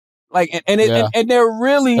 Yeah. Like and they're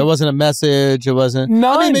really There wasn't a message. It wasn't.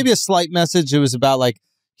 None. I mean, maybe a slight message. It was about like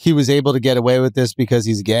he was able to get away with this because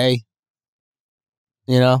he's gay.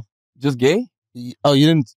 Just gay. Oh, you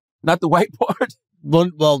didn't? Not the white part?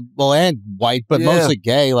 Well, and white, but mostly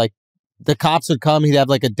gay. Like, the cops would come, he'd have,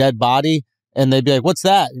 like, a dead body, and they'd be like, what's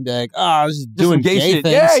that? He'd be like, oh, I was just doing gay shit.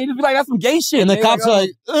 things. Yeah, he'd be like, that's some gay shit. And the cops are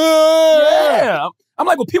like, yeah. I'm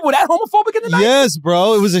like, were people that homophobic in the 90s? Yes,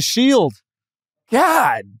 bro. It was a shield.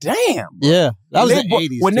 God damn. Bro. Yeah. That was the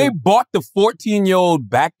 80s, When they bought the 14-year-old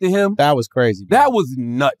back to him. That was crazy, bro. That was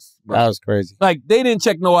nuts, bro. That was crazy. Like, they didn't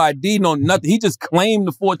check no ID, no nothing. He just claimed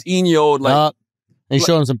the 14-year-old, like... They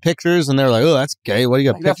showed him some pictures, and they're like, "Oh, that's gay. What do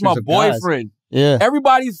you got pictures of?" That's my boyfriend. Guys? Yeah.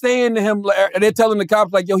 Everybody's saying to him, and they're telling the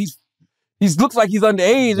cops, like, "Yo, he looks like he's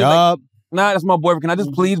underage." Like, nah, that's my boyfriend. Can I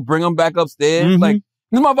just please bring him back upstairs? Like,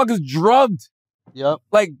 this motherfucker's drugged. Yep.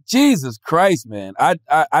 Like, Jesus Christ, man. I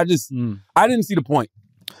didn't see the point.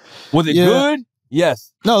 Was it good?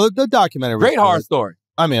 Yes. No, the documentary was great horror story.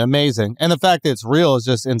 I mean, amazing, and the fact that it's real is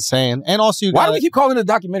just insane. And also, why do we keep calling it a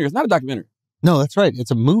documentary? It's not a documentary. No, that's right.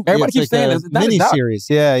 It's a movie. Everybody keeps saying it's mini series.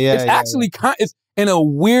 Yeah. It's actually it's in a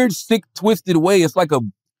weird, sick, twisted way. It's like a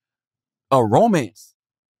romance.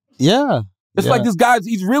 Yeah. It's like this guy's,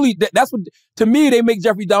 he's really, that's what, to me, they make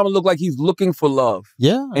Jeffrey Dahmer look like he's looking for love.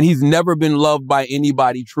 Yeah. And he's never been loved by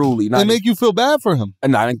anybody truly. They make you feel bad for him.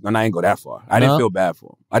 And I ain't go that far. I didn't feel bad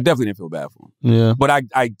for him. I definitely didn't feel bad for him. Yeah. But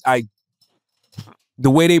I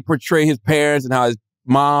the way they portray his parents and how his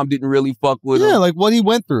mom didn't really fuck with him. Yeah, like what he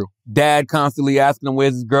went through. Dad constantly asking him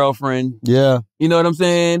where's his girlfriend. Yeah. You know what I'm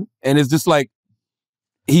saying? And it's just like,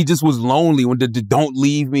 he just was lonely when the don't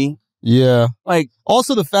leave me. Yeah. Like,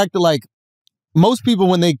 also the fact that like, most people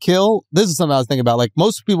when they kill, this is something I was thinking about, like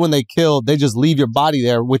most people when they kill, they just leave your body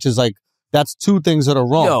there, which is like, that's two things that are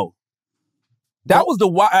wrong. Yo, there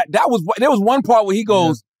was one part where he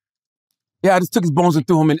goes, yeah, I just took his bones and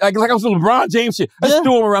threw him in. Like I was LeBron James shit. I just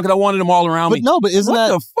threw him around because I wanted them all around me. No, but isn't what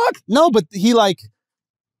that... the fuck? No, but he like...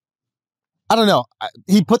 I don't know.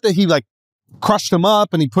 He like crushed him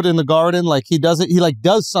up and he put it in the garden. Like he does it. He like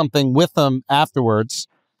does something with them afterwards,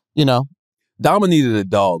 you know. Dahmer needed a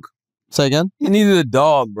dog. Say again? He needed a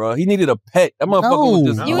dog, bro. He needed a pet. That motherfucker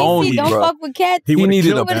was just lonely, don't bro. fuck with cats. He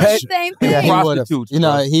needed a pet. Same thing. Yeah, he Prostitutes, you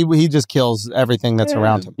know, he just kills everything that's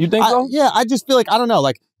around him. You think so? Yeah, I just feel like, I don't know,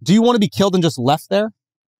 like, do you want to be killed and just left there?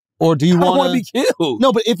 Or do you want to be killed?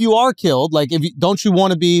 No, but if you are killed, like, don't you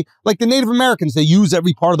want to be, like the Native Americans, they use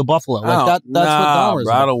every part of the buffalo. Like that's what Dahmer is.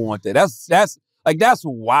 Bro, I don't want that. That's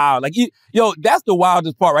wild. Like, that's the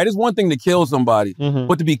wildest part, right? It's one thing to kill somebody,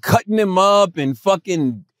 but to be cutting them up and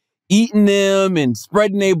fucking eating them and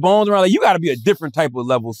spreading their bones around, like, you got to be a different type of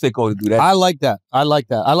level sicko to do that. I like that. I like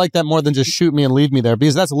that more than just shoot me and leave me there,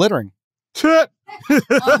 because that's littering. Oh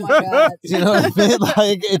my God. You know what I mean?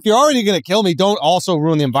 Like, if you're already going to kill me, don't also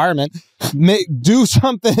ruin the environment. Do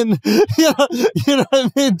something, you know what I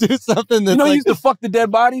mean? Do something that's he used to fuck the dead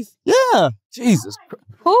bodies? Yeah. Jesus Christ.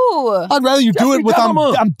 Who? I'd rather you do it with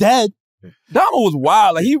I'm dead. Dahmer was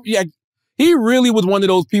wild. Like, he really was one of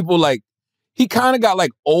those people, like, he kind of got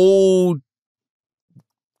like old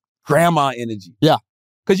grandma energy. Yeah.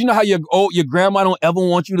 Because you know how your grandma don't ever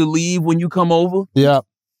want you to leave when you come over? Yeah.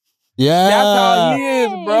 Yeah. That's how he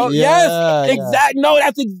is, bro. Yeah, yes. Exactly. No,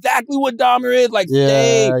 that's exactly what Dahmer is. Like,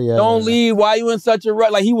 stay. Don't leave. Why you in such a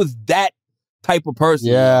rut? Like, he was that type of person.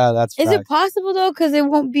 Yeah, that's Is it possible, though? Because it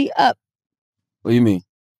won't be up. What do you mean?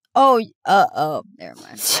 Oh, never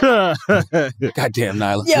mind. Goddamn,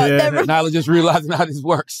 Nyla. Never. Nyla just realizing how this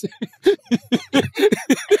works.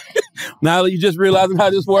 Nyla, you just realizing how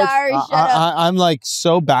this works? Sorry, shut up. I'm like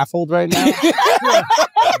so baffled right now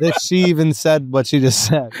that she even said what she just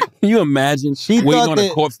said. Can you imagine waiting on a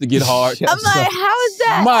corpse to get hard? I'm like, how is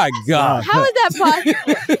that? My God. How is that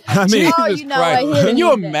possible? I mean, Can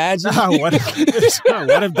you imagine? What if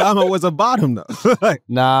Dahmer was a bottom, though?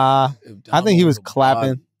 Nah, I think he was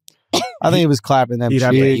clapping. I think he was clapping them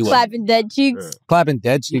cheeks. Clapping dead cheeks. Clapping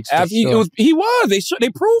dead cheeks. He was. They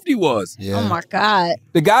proved he was. Yeah. Oh my God.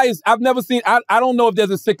 The guy is. I've never seen. I don't know if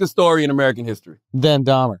there's a sicker story in American history than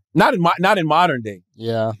Dahmer. Not in modern day.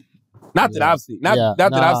 Yeah. Not that I've seen. Not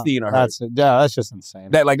that I've seen or heard. That's just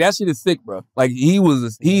insane. That shit is sick, bro. Like he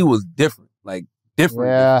was different. Like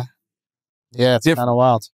different. Yeah. Yeah, it's kind of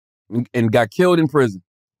wild. And got killed in prison.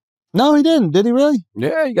 No, he didn't. Did he really?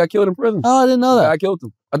 Yeah, he got killed in prison. Oh, I didn't know that. I killed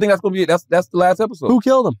him. I think that's gonna be it. That's the last episode. Who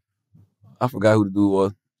killed him? I forgot who the dude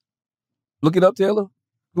was. Look it up, Taylor.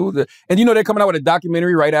 Who's it? And they're coming out with a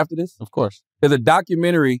documentary right after this? Of course. There's a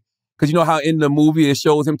documentary, because you know how in the movie it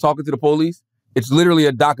shows him talking to the police? It's literally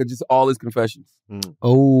a doc of just all his confessions.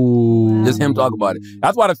 Oh. Just him talking about it.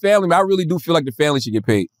 That's why I really do feel like the family should get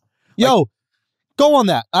paid. Yo, go on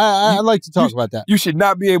that. I'd like to talk about that. You should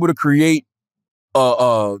not be able to create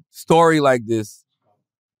a story like this.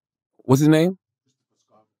 What's his name?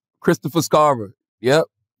 Christopher Scarver. Yep.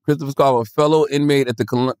 Christopher Scarver, a fellow inmate at the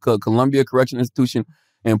Columbia Correctional Institution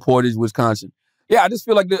in Portage, Wisconsin. Yeah, I just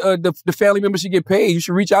feel like the family members should get paid. You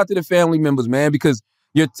should reach out to the family members, man, because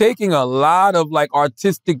you're taking a lot of like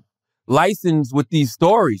artistic license with these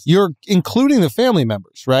stories. You're including the family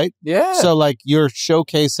members, right? Yeah. So like you're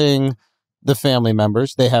showcasing the family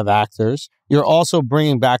members. They have actors. You're also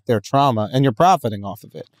bringing back their trauma and you're profiting off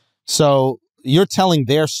of it. So you're telling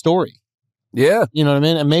their story. Yeah. You know what I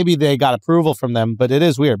mean? And maybe they got approval from them, but it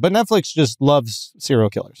is weird. But Netflix just loves serial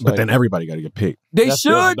killers. But then everybody got to get paid. They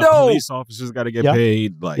should, the though. Police officers got to get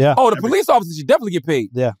paid. Like, Oh, the police officers should definitely get paid.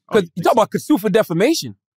 Yeah. Because you talk about Kasufa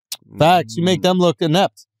defamation. Facts. You make them look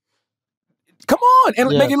inept. Come on. And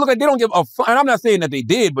make it look like they don't give a fuck. And I'm not saying that they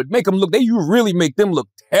did, but make them look, you really make them look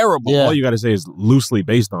terrible. All you got to say is loosely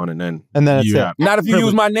based on, and then it's it. Not if you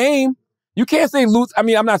use my name. You can't say loose. I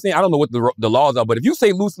mean, I'm not saying, I don't know what the laws are, but if you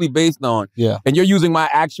say loosely based on, and you're using my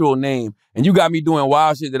actual name, and you got me doing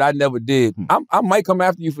wild shit that I never did, I might come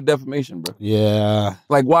after you for defamation, bro. Yeah.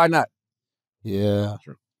 Like, why not? Yeah.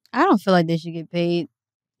 I don't feel like they should get paid.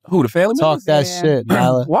 Who, the family Talk members? that shit,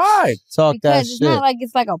 Nyla. Why? Talk that Because it's shit. not like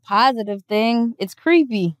it's like a positive thing. It's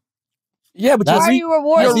creepy. Yeah, but Why are you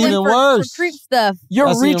rewarding that's them even for worse. creep stuff? You're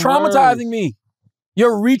That's even re-traumatizing me.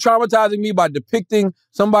 You're re-traumatizing me by depicting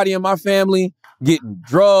somebody in my family getting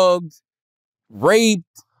drugged,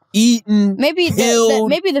 raped, eaten, Maybe killed.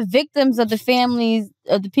 maybe the victims of the families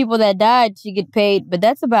of the people that died should get paid, but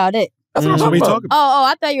that's about it. That's what I'm talking about. Oh,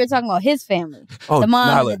 I thought you were talking about his family. Oh, the mom,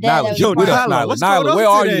 Nyla, the dad. Nyla, yo, Nyla, where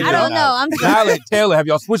are you? I don't know. I'm Nyla and Taylor, have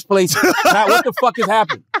y'all switched places? Now, what the fuck has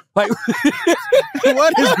happened? Like,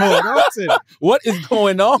 what is going on today? What is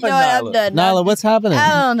going on, You know what, I'm Nyla? done. Nyla, what's happening?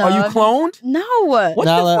 I don't know. Are you cloned? No. What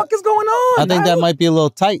Nyla, the fuck is going on? I think that might be a little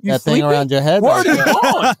tight, You that thing sleeping? around your head. Word is right there.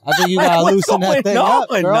 gone. I think you Like, gotta what's loosen that thing going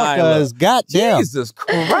up, on, girl, Nyla? because goddamn. Jesus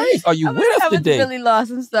Christ. Are you with I us was today? really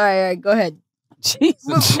lost. I'm sorry. All right, go ahead.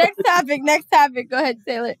 Jesus. Next topic. Go ahead,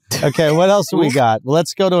 Taylor. Okay, what else do we got?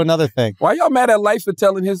 Let's go to another thing. Why y'all mad at Life for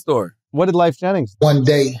telling his story? What did Life Jennings? One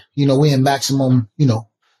day, we in maximum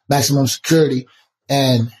security,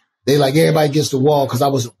 and they like everybody gets the wall because I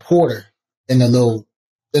was a porter in the little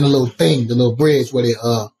thing, the little bridge where they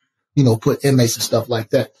put inmates and stuff like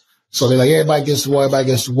that. So they're like everybody gets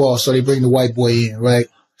the wall. So they bring the white boy in, right?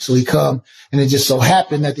 So he come, and it just so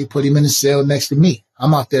happened that they put him in the cell next to me.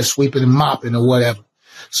 I'm out there sweeping and mopping or whatever.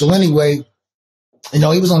 So anyway, he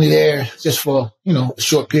was only there just for, a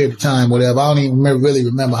short period of time, whatever. I don't even really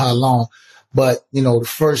remember how long. But, the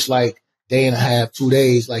first, day and a half, 2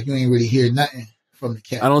 days, you ain't really hear nothing from the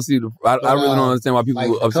cat. I don't see I really don't understand why people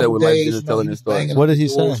were upset with Life just telling his story. What did he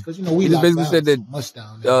say? He just basically said that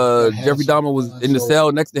Jeffrey Dahmer was in the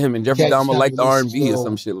cell next to him, and Jeffrey Dahmer liked R&B or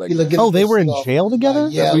some shit like that. Oh, they were in jail together?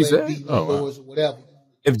 That's what he said? Or whatever.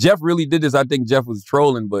 If Jeff really did this, I think Jeff was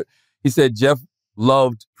trolling, but he said Jeff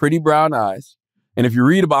loved pretty brown eyes. And if you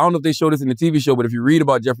read about, I don't know if they showed this in the TV show, but if you read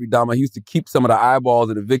about Jeffrey Dahmer, he used to keep some of the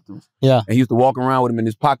eyeballs of the victims. Yeah. And he used to walk around with them in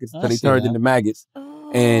his pockets until they turned into maggots.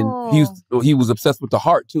 And he was obsessed with the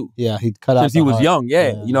heart too. Yeah, he cut out since he was heart. young.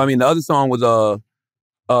 Yeah. You know what I mean? The other song was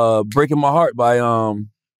Breaking My Heart by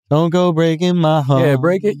Don't Go Breaking My Heart. Yeah,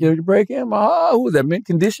 You're Breaking My Heart. Who was that? Mint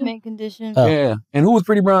Condition? Mint Condition. Oh. Yeah. And who was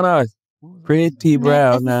Pretty Brown Eyes? Pretty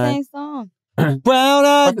Brown It's the Eyes. same song. Brown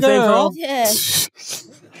Eyed That's the same Girl. song? Yeah.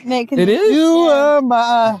 Mint It is? You are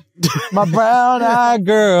my brown eyed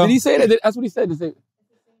girl. Did he say that? That's what he said. Did he say?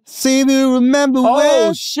 Seem to remember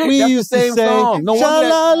when shit, we that's the used same to say, song. No wonder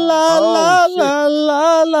la la la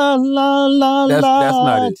la la la la la That's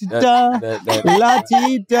la not it. la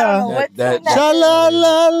ti da. Sha la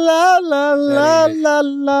la la la la la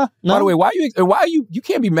la. By the way, why you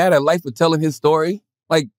can't be mad at Life for telling his story?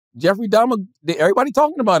 Like Jeffrey Dahmer, everybody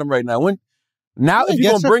talking about him right now. Now, if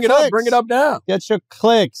you're gonna bring it up now. Get your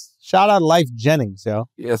clicks. Shout out Life Jennings, yo.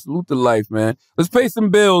 Yeah, salute to Life, man. Let's pay some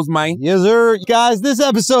bills, man. Yes, sir. Guys, this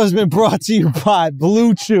episode has been brought to you by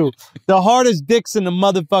Blue Chew, the hardest dicks in the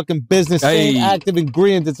motherfucking business. Same active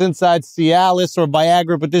ingredient that's inside Cialis or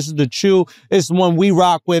Viagra, but this is the Chew. This is one we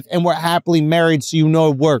rock with, and we're happily married, so you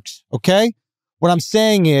know it works, okay? What I'm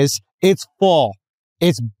saying is, it's fall.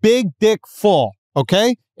 It's big dick fall,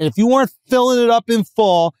 okay? And if you aren't filling it up in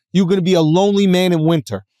fall, you're going to be a lonely man in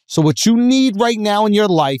winter. So what you need right now in your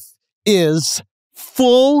life is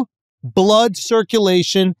full blood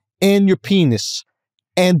circulation in your penis.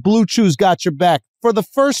 And Blue Chew's got your back. For the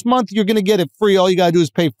first month, you're going to get it free. All you got to do is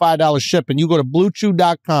pay $5 shipping. You go to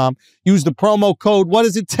BlueChew.com. Use the promo code, what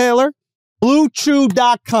is it, Taylor?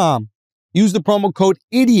 BlueChew.com. Use the promo code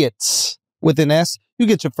IDIOTS with an S. You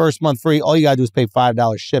get your first month free. All you got to do is pay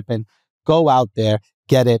 $5 shipping. Go out there,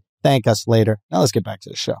 get it. Thank us later. Now let's get back to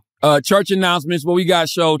the show. Church announcements. What we got,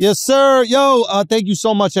 show? Yes, sir. Yo, thank you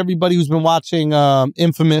so much, everybody who's been watching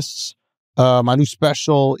Infamous. My new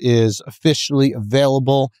special is officially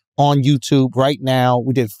available on YouTube right now.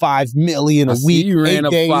 We did 5 million a week. You ran 8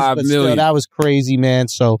 up days, 5 but million. Still, that was crazy, man.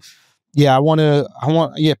 So, yeah, I want,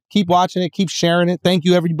 keep watching it, keep sharing it. Thank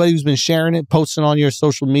you, everybody who's been sharing it, posting on your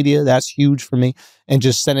social media. That's huge for me. And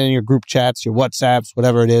just sending in your group chats, your WhatsApps,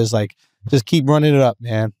 whatever it is. Like, just keep running it up,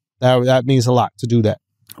 man. That means a lot to do that.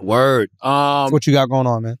 Word. What you got going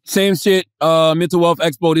on, man? Same shit. Mental Wealth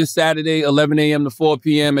Expo this Saturday, 11 a.m. to 4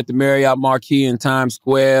 p.m. at the Marriott Marquis in Times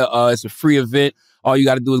Square. It's a free event. All you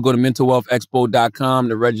got to do is go to mentalwealthexpo.com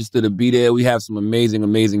to register to be there. We have some amazing,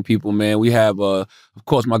 amazing people, man. We have, of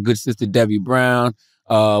course, my good sister, Debbie Brown.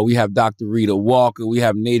 We have Dr. Rita Walker. We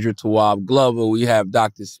have Nadra Tawab Glover. We have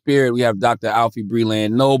Dr. Spirit. We have Dr. Alfie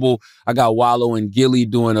Breland Noble. I got Wallow and Gilly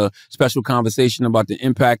doing a special conversation about the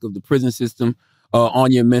impact of the prison system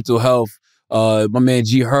on your mental health. My man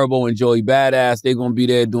G Herbo and Joey Badass, they're going to be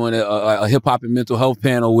there doing a hip-hop and mental health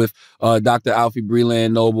panel with Dr. Alfie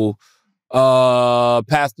Breland Noble.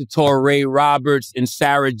 Pastor Torrey Roberts and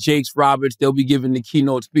Sarah Jakes Roberts, they'll be giving the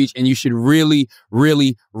keynote speech, and you should really,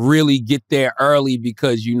 really, really get there early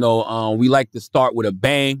because, you know, we like to start with a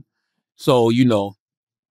bang. So, you know,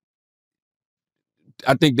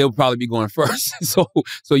 I think they'll probably be going first. So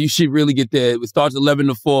you should really get there. It starts 11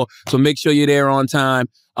 to 4, so make sure you're there on time.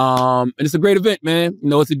 And it's a great event, man. You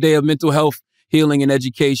know, it's a day of mental health, healing, and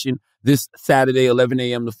education. This Saturday, 11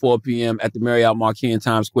 a.m. to 4 p.m. at the Marriott Marquis in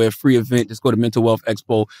Times Square. Free event. Just go to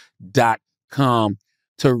mentalwealthexpo.com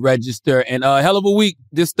to register. And hell of a week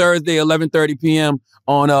this Thursday, 11:30 p.m.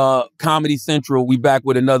 on Comedy Central. We back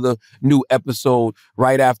with another new episode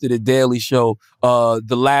right after The Daily Show. The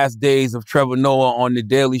last days of Trevor Noah on The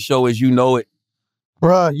Daily Show as you know it.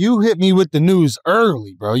 Bruh, you hit me with the news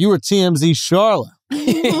early, bro. You were TMZ Charlotte.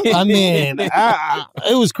 I mean,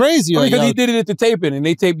 it was crazy. Because he did it at the taping, and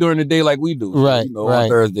they tape during the day like we do. Right, you know, right. On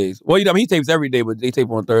Thursdays. Well, you know, he tapes every day, but they tape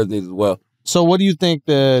on Thursdays as well. So what do you think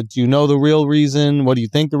do you know the real reason? What do you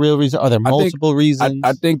think the real reason? Are there multiple reasons?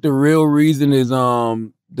 I think the real reason is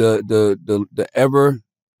the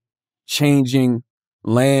ever-changing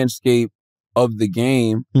landscape of the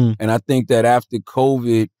game. And I think that after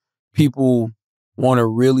COVID, people want to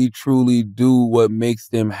really, truly do what makes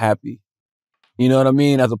them happy. You know what I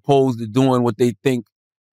mean? As opposed to doing what they think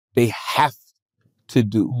they have to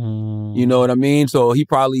do. You know what I mean? So he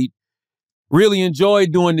probably really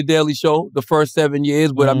enjoyed doing The Daily Show the first 7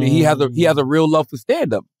 years, but I mean, he has a real love for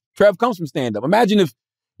stand-up. Trev comes from stand-up. Imagine if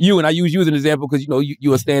you, and I use you as an example because, you know,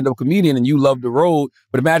 you're a stand-up comedian and you love the road,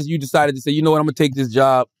 but imagine you decided to say, you know what, I'm going to take this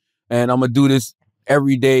job and I'm going to do this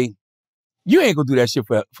every day. You ain't going to do that shit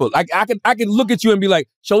for I can look at you and be like,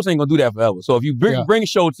 Schulz ain't going to do that forever. So if you bring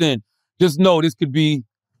Schulz in, just know this could be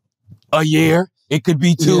a year. It could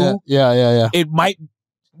be 2. Yeah. It might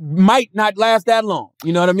not last that long.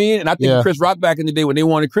 You know what I mean? And I think Chris Rock back in the day when they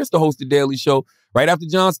wanted Chris to host the Daily Show right after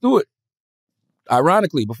Jon Stewart.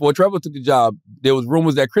 Ironically, before Trevor took the job, there was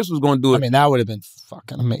rumors that Chris was going to do it. I mean, that would have been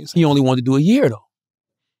fucking amazing. He only wanted to do a year, though.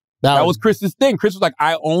 That was Chris's thing. Chris was like,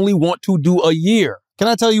 I only want to do a year. Can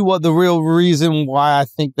I tell you what the real reason why I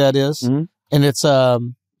think that is? And it's,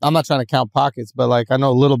 I'm not trying to count pockets, but like I know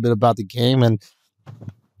a little bit about the game, and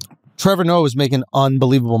Trevor Noah was making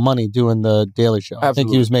unbelievable money doing the Daily Show. Absolutely. I think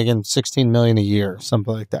he was making $16 million a year,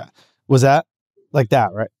 something like that. Was that like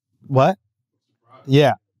that, right? What?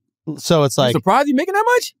 Yeah. So it's like, surprised you making that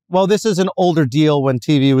much? Well, this is an older deal when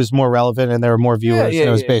TV was more relevant and there were more viewers, and it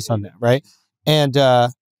was based on that, right? And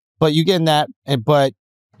but you getting that, but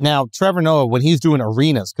now Trevor Noah, when he's doing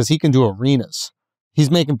arenas, because he can do arenas, he's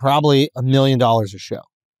making probably $1 million a show.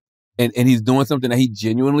 And he's doing something that he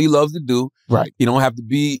genuinely loves to do. Right. You don't have to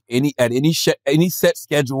be at any set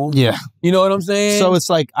schedule. Yeah. You know what I'm saying? So it's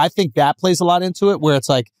like, I think that plays a lot into it, where it's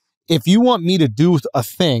like, if you want me to do a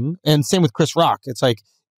thing, and same with Chris Rock, it's like,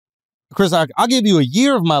 Chris Rock, I'll give you a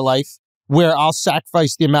year of my life where I'll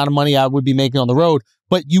sacrifice the amount of money I would be making on the road,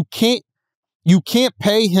 but you can't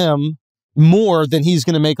pay him more than he's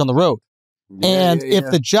going to make on the road. And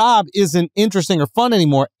if the job isn't interesting or fun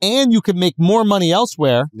anymore, and you can make more money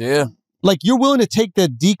elsewhere, like you're willing to take the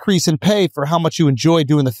decrease in pay for how much you enjoy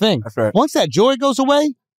doing the thing. That's right. Once that joy goes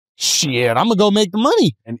away, shit, I'm gonna go make the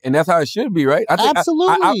money. And that's how it should be, right? I think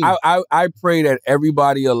absolutely. I pray that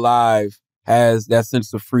everybody alive has that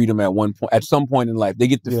sense of freedom at some point in life. They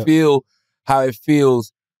get to feel how it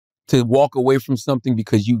feels to walk away from something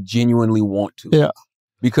because you genuinely want to. Yeah.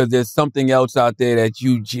 Because there's something else out there that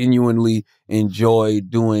you genuinely enjoy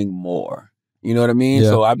doing more. You know what I mean? Yeah.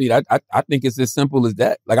 So, I mean, I think it's as simple as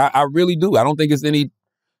that. Like, I really do. I don't think it's any... I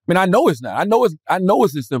mean, I know it's not. I know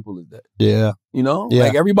it's as simple as that. Yeah. You know? Yeah.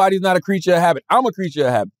 Like, everybody's not a creature of habit. I'm a creature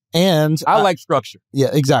of habit. And... I like structure. Yeah,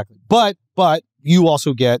 exactly. But you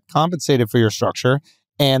also get compensated for your structure,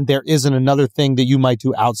 and there isn't another thing that you might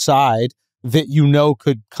do outside that you know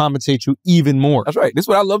could compensate you even more. That's right. This is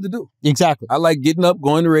what I love to do. Exactly. I like getting up,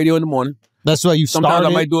 going to radio in the morning. That's why you Sometimes started.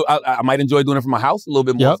 I might do it. I might enjoy doing it from my house a little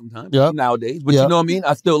bit more sometimes nowadays. But you know what I mean?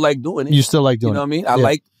 I still like doing it. You still like doing it. You know what I mean? I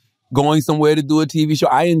like going somewhere to do a TV show.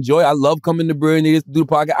 I love coming to Brilliant to do the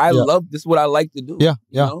podcast. This is what I like to do. Yeah,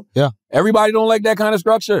 yeah, you know? yeah. Everybody don't like that kind of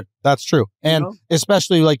structure. That's true. And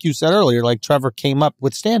especially like you said earlier, like Trevor came up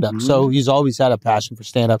with stand-up. So he's always had a passion for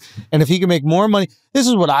stand-up. And if he can make more money, this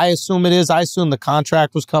is what I assume it is. I assume the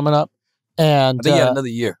contract was coming up. And I think he had another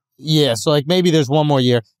year. Yeah, so like maybe there's one more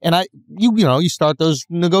year. And you start those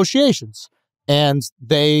negotiations. And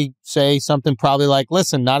they say something probably like,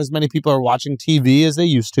 listen, not as many people are watching TV as they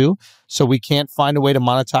used to, so we can't find a way to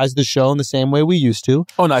monetize the show in the same way we used to.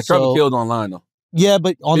 Oh, no, Trevor killed online, though. Yeah,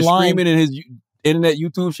 but online... His streaming and his internet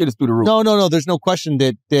YouTube shit is through the roof. No. There's no question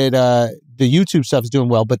that the YouTube stuff is doing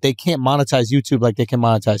well, but they can't monetize YouTube like they can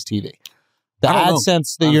monetize TV. The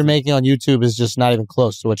AdSense that you're making on YouTube is just not even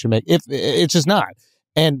close to what you make. It's just not.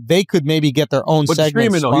 And they could maybe get their own segment. But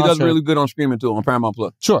streaming, though, he does really good on streaming, too, on Paramount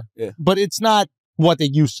Plus. Sure. Yeah. But it's not what they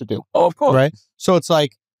used to do. Oh, of course. Right? So it's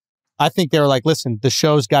like, I think they were like, listen, the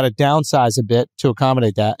show's got to downsize a bit to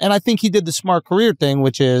accommodate that. And I think he did the smart career thing,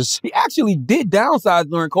 which is... He actually did downsize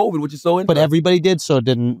during COVID, which is so interesting. But everybody did, so it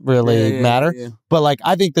didn't really matter. Yeah. But like,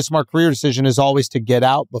 I think the smart career decision is always to get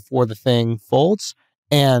out before the thing folds.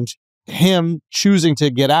 And him choosing to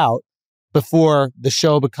get out before the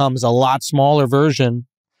show becomes a lot smaller version.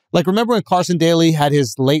 Like, remember when Carson Daly had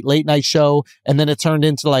his late night show, and then it turned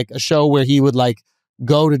into like a show where he would like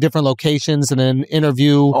go to different locations and then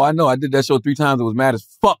interview. Oh, I know. I did that show 3 times. It was mad as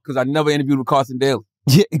fuck because I never interviewed with Carson Daly.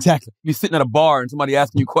 Yeah, exactly. You're sitting at a bar and somebody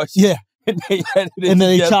asking you questions. Yeah. And then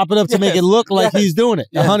they chop it up to make it look like he's doing it.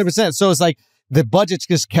 100%. So it's like the budget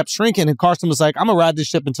just kept shrinking, and Carson was like, I'm going to ride this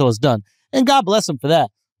ship until it's done. And God bless him for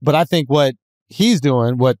that. But I think what he's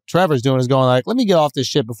doing, what Trevor's doing, is going like, let me get off this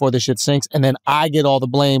shit before this shit sinks, and then I get all the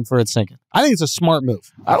blame for it sinking. I think it's a smart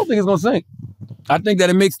move. I don't think it's going to sink. I think that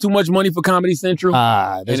it makes too much money for Comedy Central.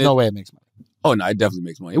 There's no way it makes money. Oh, no, it definitely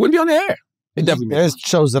makes money. It wouldn't be on the air. It definitely makes There's money.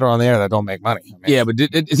 shows that are on the air that don't make money. I mean, yeah, but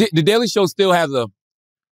the Daily Show still has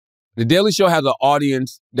the Daily Show has an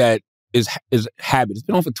audience that is habit. It's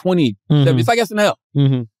been on for 20. It's like SNL.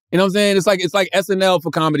 Mm-hmm. You know what I'm saying? It's like SNL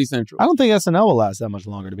for Comedy Central. I don't think SNL will last that much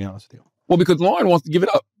longer, to be honest with you. Well, because Lauren wants to give it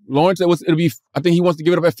up. Lauren said it'll be. I think he wants to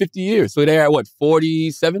give it up at 50 years. So they're at what,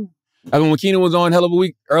 47? I mean, when Keenan was on Hell of a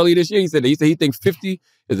Week earlier this year, he said he thinks 50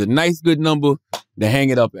 is a nice, good number to hang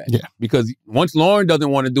it up at. Yeah. Because once Lauren doesn't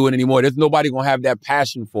want to do it anymore, there's nobody gonna have that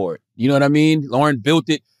passion for it. You know what I mean? Lauren built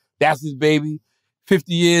it. That's his baby.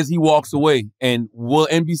 50 years, he walks away. And will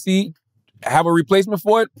NBC have a replacement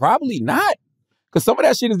for it? Probably not. Because some of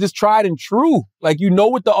that shit is just tried and true. Like, you know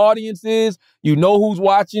what the audience is. You know who's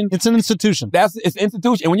watching. It's an institution. It's an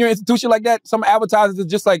institution. And when you're an institution like that, some advertisers are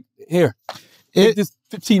just like, here, it's just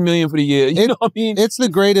 $15 million for the year. You know what I mean? It's the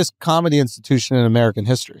greatest comedy institution in American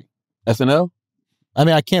history. SNL? I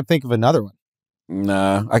mean, I can't think of another one.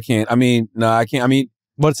 Nah, I can't. I can't.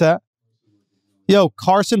 What's that? Yo,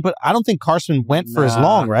 Carson, but I don't think Carson went for as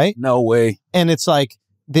long, right? No way. And it's like,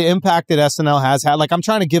 the impact that SNL has had, like, I'm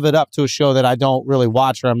trying to give it up to a show that I don't really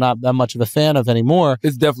watch or I'm not that much of a fan of anymore.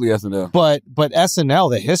 It's definitely SNL. But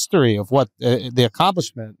SNL, the history of what the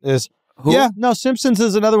accomplishment is. Who? Yeah, no, Simpsons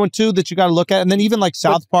is another one too that you got to look at, and then even like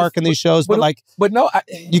South Park and these shows. But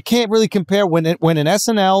you can't really compare when an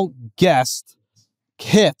SNL guest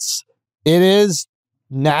hits. It is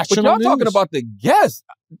national. But y'all news. talking about the guests.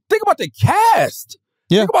 Think about the cast.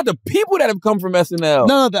 Yeah. Think about the people that have come from SNL.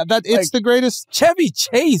 No, it's the greatest. Chevy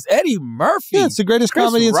Chase, Eddie Murphy. Yeah, it's the greatest Chris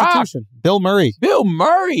comedy Rock, institution. Bill Murray.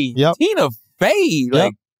 Yep. Tina Fey.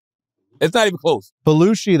 Like, it's not even close.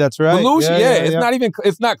 Belushi, that's right. Belushi,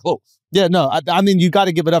 it's not close. Yeah, no, I mean, you got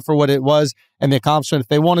to give it up for what it was and the accomplishment. If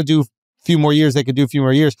they want to do a few more years, they could do a few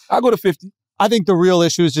more years. I'll go to 50. I think the real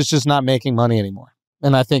issue is just not making money anymore.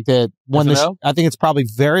 And I think that I think it's probably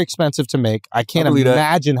very expensive to make. I can't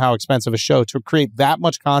imagine how expensive a show to create that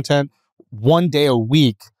much content one day a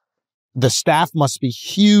week. The staff must be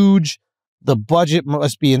huge. The budget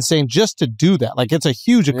must be insane just to do that. Like, it's a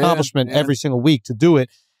huge accomplishment every single week to do it.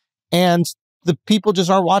 And the people just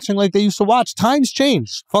aren't watching like they used to watch. Times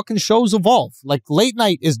change. Fucking shows evolve. Like, late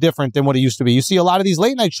night is different than what it used to be. You see a lot of these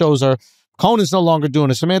late night shows are Conan's no longer doing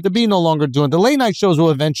it. Samantha Bee no longer doing it. The late night shows will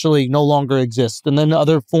eventually no longer exist. And then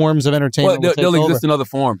other forms of entertainment will they'll exist in other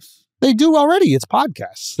forms. They do already. It's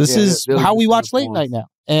podcasts. This is how we watch late night now.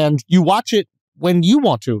 And you watch it when you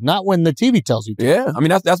want to, not when the TV tells you to. Yeah. I mean,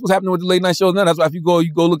 that's what's happening with the late night shows now. That's why if you go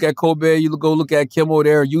look at Colbert, you go look at Kimmel,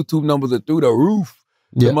 their YouTube numbers are through the roof.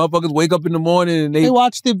 The motherfuckers wake up in the morning and they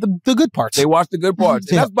watch the good parts. They watch the good parts.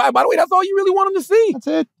 And that's, by the way, that's all you really want them to see. That's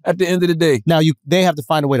it. At the end of the day. Now, they have to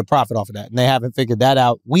find a way to profit off of that. And they haven't figured that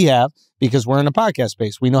out. We have, because we're in a podcast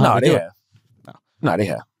space. We know how to do it. No, they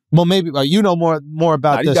have. Well, maybe you know more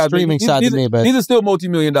about the streaming side than me, but these are still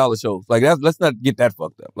multi-million-dollar shows. Like, let's not get that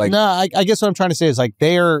fucked up. Like, no, I guess what I'm trying to say is like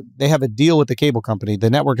they have a deal with the cable company. The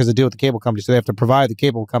network has a deal with the cable company, so they have to provide the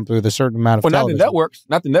cable company with a certain amount of television.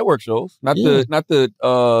 Not the network shows, not the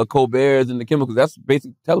Colberts and the Chemicals. That's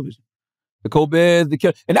basic television. The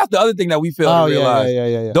Colberts, and that's the other thing that we fail to realize.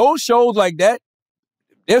 Yeah. Those shows like that,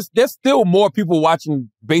 there's still more people watching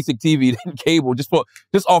basic TV than cable, just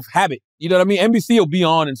off habit. You know what I mean? NBC will be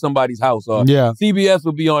on in somebody's house, or CBS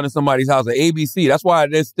will be on in somebody's house, or ABC. That's why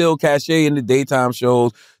there's still cachet in the daytime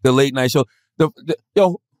shows, the late night shows.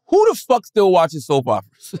 Yo, who the fuck still watches soap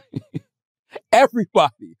operas?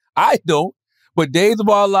 Everybody. I don't. But Days of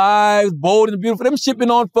Our Lives, Bold and the Beautiful, them shipping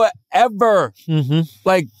on forever.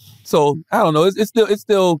 Like, so I don't know. It's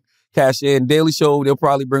still cachet. And Daily Show, they'll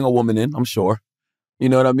probably bring a woman in, I'm sure. You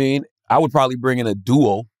know what I mean? I would probably bring in a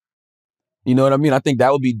duo. You know what I mean? I think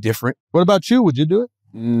that would be different. What about you? Would you do it?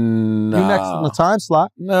 No. You next in the time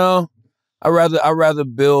slot? No. I'd rather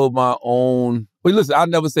build my own. Well, listen, I'll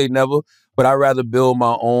never say never, but I'd rather build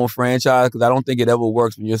my own franchise because I don't think it ever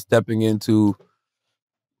works when you're stepping into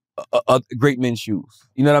a great men's shoes.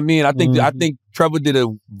 You know what I mean? I think Trevor did a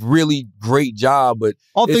really great job, but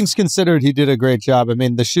all things considered, he did a great job. I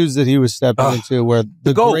mean, the shoes that he was stepping into were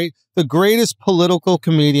the greatest political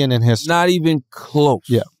comedian in history. Not even close.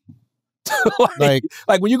 Yeah. like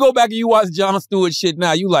when you go back and you watch Jon Stewart shit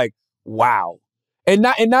now, you like, wow. And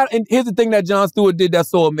here's the thing that Jon Stewart did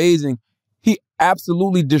that's so amazing. He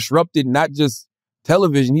absolutely disrupted not just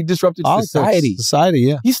television, he disrupted society. Society,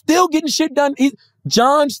 yeah. He's still getting shit done.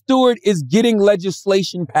 Jon Stewart is getting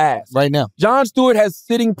legislation passed. Right now. Jon Stewart has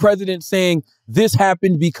sitting president saying, this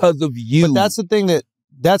happened because of you. But that's the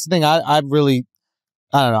thing I really,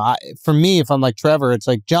 I don't know. For me, if I'm like Trevor, it's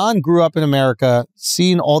like John grew up in America,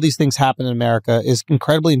 seen all these things happen in America, is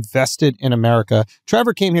incredibly invested in America.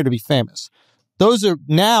 Trevor came here to be famous.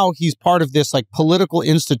 Now he's part of this like political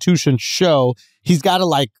institution show. He's got to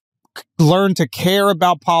like learn to care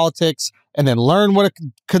about politics and then learn what a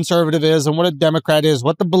conservative is and what a Democrat is,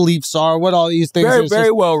 what the beliefs are, what all these things are. Very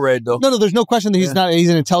well read, though. No, there's no question that he's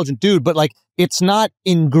an intelligent dude, but like it's not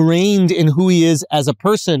ingrained in who he is as a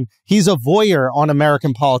person. He's a voyeur on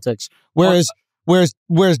American politics. Whereas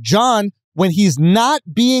John, when he's not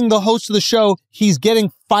being the host of the show, he's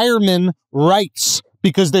getting firemen rights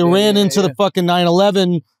because they ran into the fucking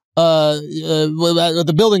 9/11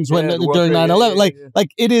 the buildings during 9/11.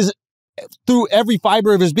 Like it is through every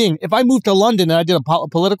fiber of his being. If I moved to London and I did a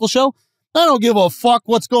political show, I don't give a fuck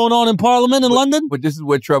what's going on in Parliament in London. But this is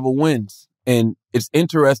where Trevor wins. And it's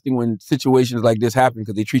interesting when situations like this happen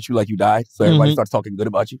because they treat you like you died. So everybody starts talking good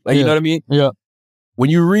about you. Like, you know what I mean? Yeah. When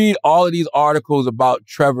you read all of these articles about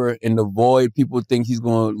Trevor in the void, people think he's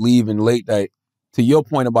going to leave in late night. To your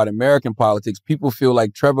point about American politics, people feel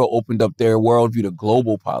like Trevor opened up their worldview to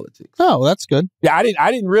global politics. Oh, well, that's good. Yeah,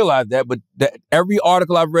 I didn't realize that, but every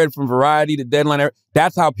article I've read from Variety to Deadline,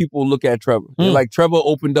 that's how people look at Trevor. Like Trevor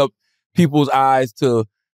opened up people's eyes to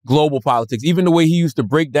global politics. Even the way he used to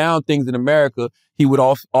break down things in America, he would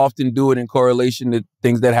often do it in correlation to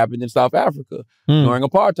things that happened in South Africa during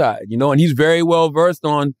apartheid. You know, and he's very well versed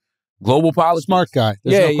on global politics. Smart guy.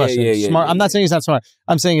 There's no question. Smart. I'm not saying he's not smart.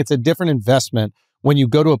 I'm saying it's a different investment when you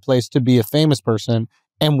go to a place to be a famous person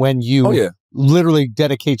and when you literally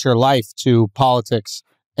dedicate your life to politics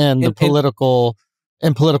and the political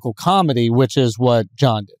comedy, which is what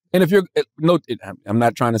John did. And if you're I'm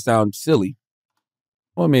not trying to sound silly.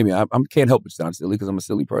 Well, maybe I can't help but sound silly because I'm a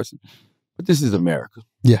silly person. But this is America.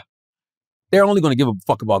 Yeah. They're only going to give a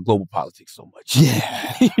fuck about global politics so much.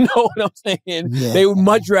 Yeah. You know what I'm saying? Yeah. They would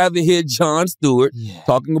much rather hear Jon Stewart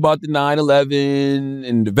talking about the 9/11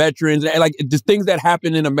 and the veterans and like the things that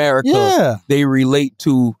happen in America. Yeah. They relate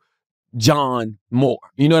to John more.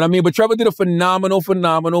 You know what I mean? But Trevor did a phenomenal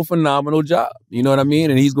job. You know what I mean?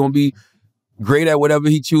 And he's going to be great at whatever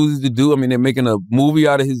he chooses to do. I mean, they're making a movie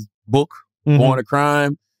out of his book, Born a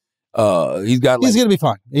Crime. He's gonna be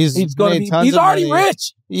fine. He's already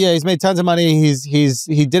rich. Yeah, he's made tons of money.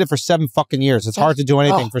 He did it for 7 fucking years. It's hard to do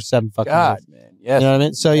anything for 7 fucking years. Man. Yes. You know what I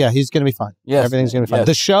mean? So yeah, he's gonna be fine. Yes, everything's gonna be fine. Yes.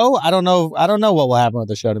 The show, I don't know what will happen with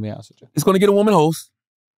the show, to be honest with you. It's gonna get a woman host.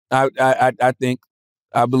 I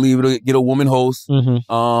believe it'll get a woman host.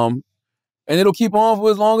 And it'll keep on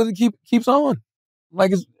for as long as it keeps on.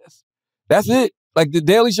 Like that's it. Like the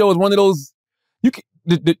Daily Show is one of those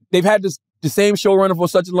they've had the same showrunner for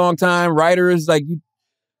such a long time. Writers, like you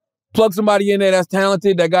plug somebody in there that's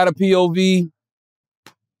talented, that got a POV,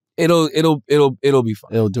 it'll be fun.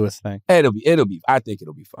 It'll do its thing. I think it'll be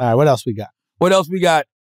fun. All right, what else we got?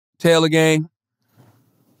 Taylor Gang.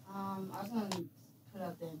 I was gonna put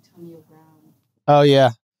up the Antonio Brown. Oh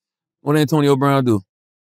yeah. What did Antonio Brown do?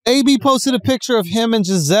 AB posted a picture of him and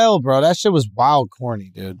Giselle, bro. That shit was wild corny,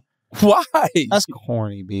 dude. Why? That's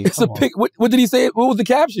corny, B. It's a pic. What did he say? What was the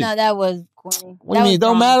caption? No, that was corny. What do you mean?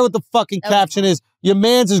 Don't matter what the fucking caption is. Your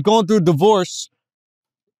man's is going through divorce.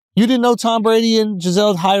 You didn't know Tom Brady and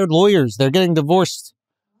Giselle hired lawyers. They're getting divorced.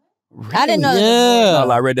 I didn't know that. Yeah.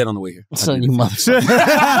 No, I read that on the way here. Son, you mother.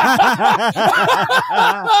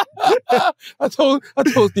 I told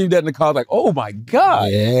Steve that in the car. I was like, oh my God.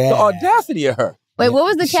 Yeah. The audacity of her. Wait, what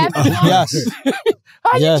was the caption?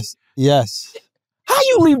 Yes. Yes. How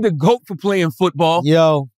you leave the GOAT for playing football?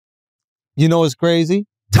 Yo, you know what's crazy?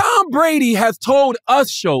 Tom Brady has told us,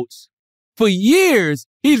 Schultz, for years,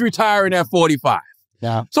 he's retiring at 45.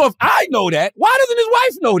 Now, so if I know that, why doesn't his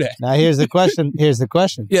wife know that? Now, here's the question.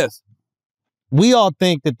 Yes. We all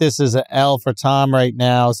think that this is an L for Tom right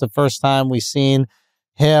now. It's the first time we've seen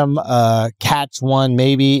him catch one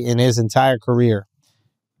maybe in his entire career.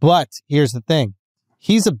 But here's the thing.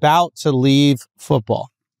 He's about to leave football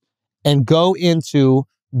and go into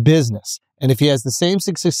business. And if he has the same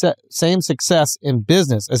success in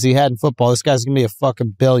business as he had in football, this guy's going to be a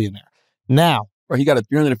fucking billionaire. Now, Bro, he got a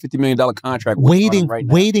 $350 million contract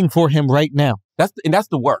waiting for him right now. That's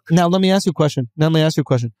the work. Now, let me ask you a question.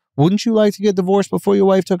 Wouldn't you like to get divorced before your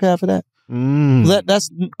wife took half of that? That's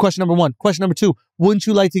question number one. Question number two, wouldn't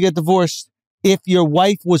you like to get divorced if your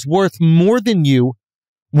wife was worth more than you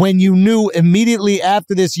when you knew immediately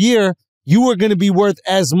after this year you were going to be worth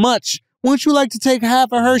as much? Wouldn't you like to take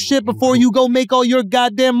half of her shit before you go make all your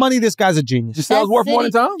goddamn money? This guy's a genius. Giselle's worth more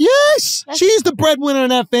than Tom? Yes. She's the breadwinner in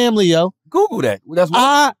that family, yo. Google that. That's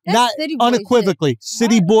not City boy unequivocally.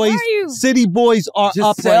 City boys are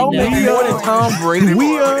up Giselle right now. made more than Tom Brady.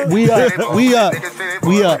 We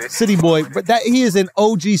are city boy. But that he is an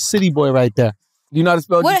OG city boy right there. You know how to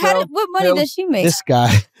spell Giselle? What money does she make? This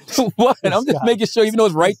guy. What? I'm just making sure, even though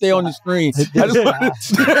it's right there on the screen.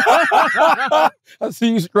 I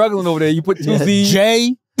see you struggling over there. You put two Z's.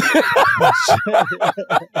 J.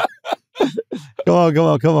 Come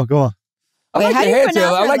on. I like the hair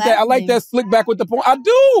tail. I like that. I like that slick back with the pony. I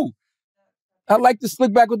do. I like the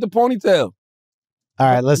slick back with the ponytail. All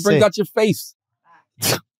right, let's bring see. out your face.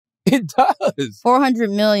 It does. 400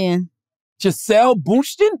 million. Giselle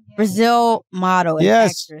Bündchen? Brazil model. and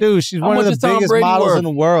Yes, actress. dude, she's one of the biggest models in the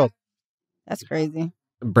world. That's crazy.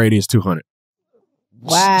 Brady is 200.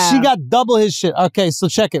 Wow. She got double his shit. Okay, so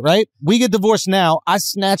check it, right? We get divorced now. I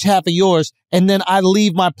snatch half of yours, and then I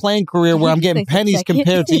leave my playing career where I'm getting pennies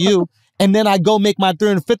compared to you. And then I go make my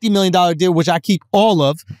 $350 million deal, which I keep all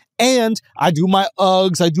of. And I do my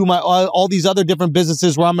Uggs. I do my all these other different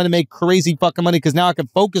businesses where I'm going to make crazy fucking money because now I can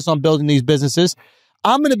focus on building these businesses.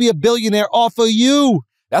 I'm going to be a billionaire off of you.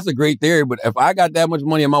 That's a great theory, but if I got that much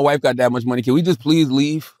money and my wife got that much money, can we just please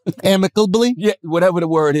leave? Amicably? Yeah, whatever the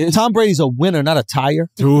word is. Tom Brady's a winner, not a tire.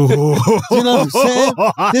 You know what I'm saying?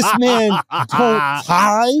 This man don't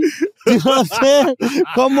tie. You know what I'm saying?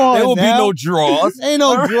 Come on, there will now. be no draws. Ain't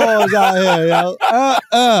no draws out here, yo.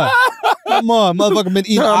 Come on, motherfucker been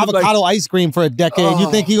eating avocado ice cream for a decade. You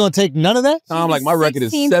think he gonna take none of that? Tom, like my record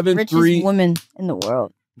is 7-3. Richest woman in the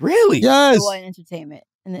world. Really? Yes.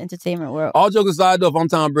 In the entertainment world. All jokes aside, though, if I'm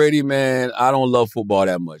Tom Brady, man, I don't love football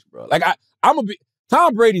that much, bro. Like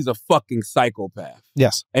Tom Brady's a fucking psychopath.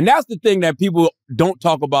 Yes. And that's the thing that people don't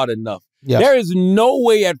talk about enough. Yes. There is no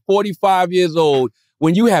way at 45 years old,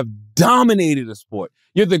 when you have dominated a sport,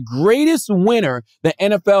 you're the greatest winner the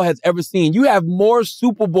NFL has ever seen. You have more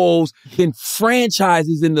Super Bowls than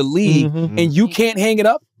franchises in the league, and you can't hang it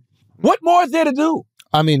up? What more is there to do?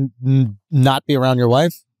 I mean, not be around your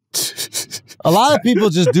wife. A lot of people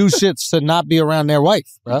just do shit to not be around their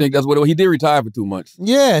wife, bro. I think that's what he did. Retire for 2 months.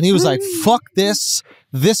 Yeah, and he was like, fuck this.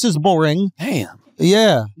 This is boring. Damn.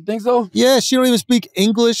 Yeah. You think so? Yeah, she don't even speak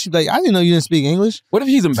English. Like, I didn't know you didn't speak English. What if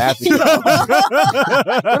he's a masochist?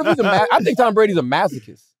 I think Tom Brady's a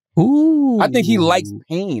masochist. Ooh. I think he likes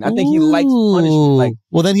pain. I think he likes punishment. Like,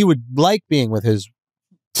 well, then he would like being with his...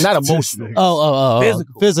 Not emotional.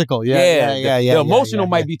 Physical. Yeah. The emotional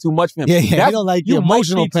might be too much for him. Yeah. He don't like the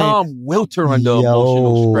emotional pain. Tom Wilter under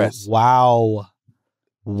emotional stress. Wow.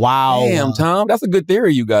 Damn, Tom. That's a good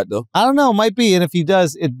theory you got, though. I don't know. Might be. And if he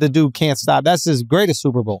does, the dude can't stop. That's his greatest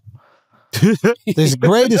Super Bowl. His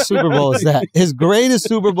greatest Super Bowl is that. His greatest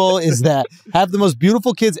Super Bowl is that. Have the most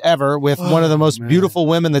beautiful kids ever with one of the most beautiful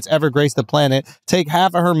women that's ever graced the planet. Take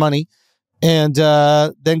half of her money. And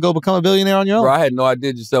then go become a billionaire on your own. Bro, I had no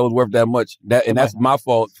idea Giselle was worth that much. That's my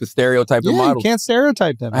fault for stereotyping models. You can't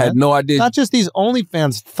stereotype them. I had no idea. Not just these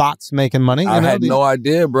OnlyFans thoughts making money. I had no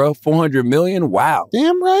idea, bro. 400 million? Wow.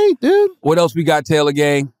 Damn right, dude. What else we got, Taylor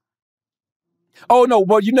Gang? Oh, no.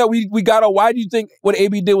 Well, we got why do you think what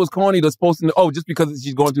AB did was corny? They're supposed to, just because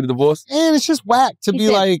she's going through the divorce? And it's just whack to be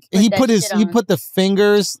like, he put the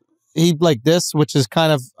fingers, like this, which is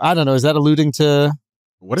kind of, I don't know, is that alluding to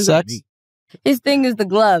what is sex? That mean? His thing is the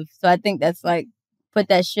glove, so I think that's like, put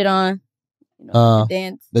that shit on. the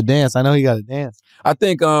dance. The dance. I know he got a dance. I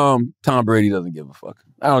think Tom Brady doesn't give a fuck.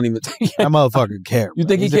 I don't even think that motherfucker cares. You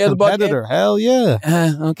think He's he cares about competitor? Hell yeah. Okay.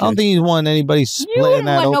 I don't think he's wanting anybody You splitting wouldn't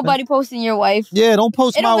that want open. nobody posting your wife. Yeah, don't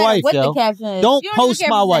post It my don't matter wife, what yo. the caption is. Don't You post care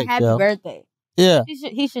if my it's a wife, happy yo. birthday. Yeah.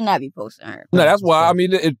 He should not be posting her. No, that's why. I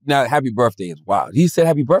mean, now happy birthday is wild. He said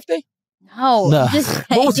happy birthday? No, Nah. just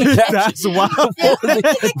What was the caption? That's wild.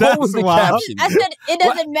 What was the wild. caption? I said it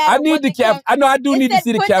doesn't matter. I need what the caption. I know I do It need to said,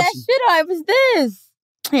 see the put caption. that shit on. It was this.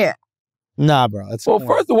 Here. Nah, bro. It's Well,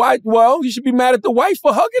 first the wife. Well, you should be mad at the wife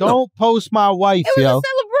for hugging him. don't post my wife, It was yo. a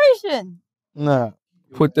celebration. Nah.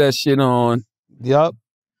 Put that shit on. Yup.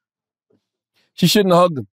 She shouldn't have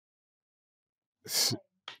hugged him.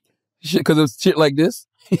 Because of shit like this.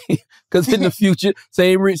 Because in the future,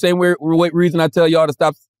 same reason I tell y'all to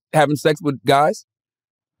stop having sex with guys.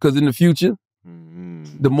 Because in the future,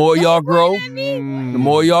 the more y'all grow,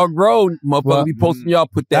 motherfuckers be posting y'all,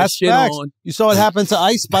 put that That's shit facts. on. You saw what happened to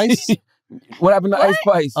Ice Spice? What happened to Ice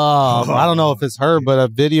Spice? I don't know if it's her, but a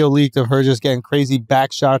video leaked of her just getting crazy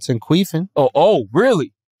back shots and queefing. Oh,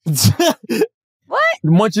 really? What?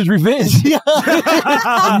 Munch's revenge.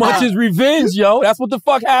 Munch's revenge, yo. That's what the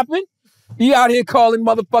fuck happened? He out here calling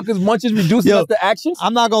motherfuckers Munch's, reducing us to actions?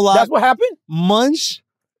 I'm not gonna lie. That's what happened? Munch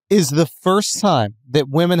is the first time that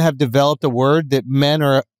women have developed a word that men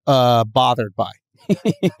are bothered by.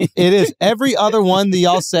 It is. Every other one that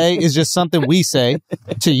y'all say is just something we say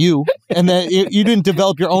to you, and that you didn't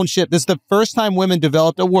develop your own shit. This is the first time women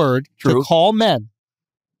developed a word to call men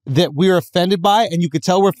that we're offended by, and you could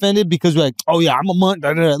tell we're offended because we're like, oh yeah, I'm a munch.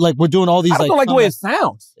 Like we're doing all these. I don't like the way it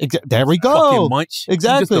sounds. There we go. Fucking munch.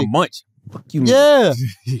 Exactly. You just a munch. Fuck you. Yeah. What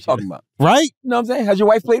you talking about? Right? You know what I'm saying? Has your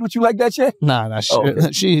wife played with you like that yet? Nah.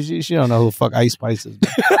 She don't know who the fuck Ice Spice is.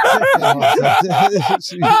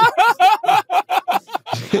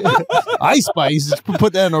 Ice Spice,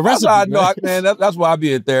 put that in a recipe. That's why I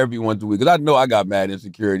be in therapy once a week. Because I know I got mad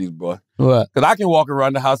insecurities, boy. What? Because I can walk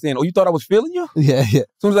around the house saying, oh, you thought I was feeling you? Yeah. As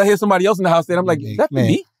soon as I hear somebody else in the house saying, I'm like, is that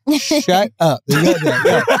me? Shut up.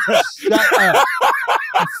 Shut up.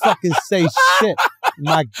 Don't fucking say shit in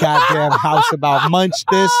my goddamn house about munch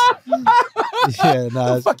this. Yeah,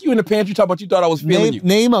 nah. Fuck you in the pantry talking about you thought I was feeling you.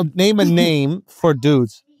 Name a name for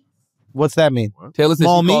dudes. What's that mean? Taylor said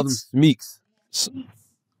Small she calls them Smeeks.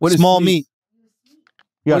 What is small meat?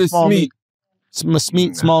 You What got is small Smeek?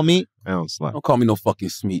 meat? Small meat? I don't slap. Don't call me no fucking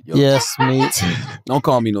Smeek, yo. Yes, meat. Don't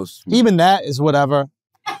call me no Smeek. Even that is whatever.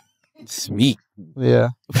 Smeek. Yeah.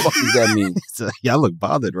 The fuck does that mean? Y'all look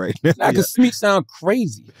bothered right now. Nah, because Smeek sound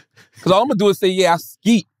crazy. Because all I'm going to do is say, yeah, I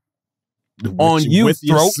skeet on you, with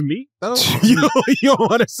your throat. Smeek? Oh, you don't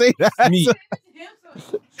want to say that. Smeek.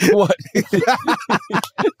 What?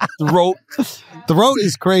 Throat. Throat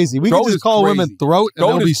is crazy. We Throat can just is call crazy. women throat and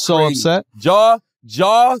Throat they'll be is so crazy. upset.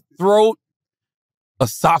 Jaw, throat,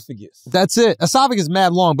 esophagus. That's it. Esophagus is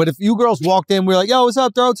mad long, but if you girls walked in, we were like, yo, what's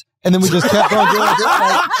up, throats? And then we just kept on doing it.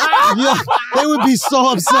 Like, yeah, they would be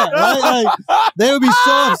so upset, right? Like, they would be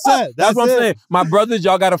so upset. That's what I'm saying. My brothers,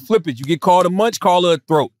 y'all got to flip it. You get called a munch, call her a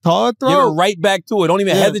throat. Call her a throat. Give her right back to it. Don't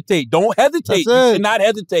even hesitate. Don't hesitate. That's You it. should not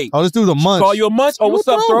hesitate. Oh, let's do the munch. Call you a munch? Oh, what's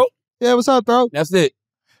up, throat? Yeah, what's up, throat? That's it.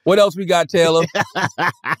 What else we got, Taylor?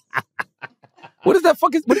 What is that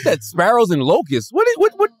fucking? What is that? Sparrows and locusts. What?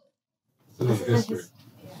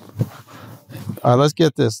 All right, let's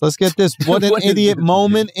get this. What an idiot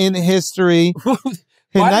moment in history.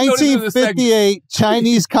 In 1958,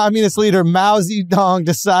 Chinese Communist leader Mao Zedong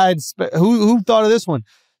who thought of this one?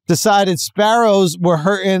 Decided sparrows were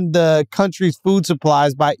hurting the country's food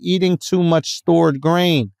supplies by eating too much stored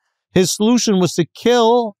grain. His solution was to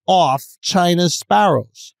kill off China's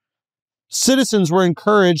sparrows. Citizens were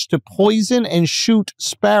encouraged to poison and shoot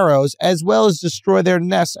sparrows as well as destroy their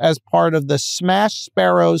nests as part of the Smash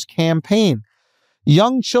Sparrows campaign.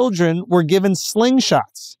 Young children were given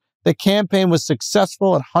slingshots. The campaign was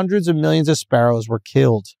successful and hundreds of millions of sparrows were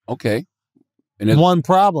killed. Okay. And one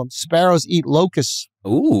problem, sparrows eat locusts.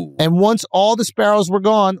 Ooh. And once all the sparrows were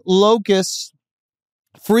gone, locusts,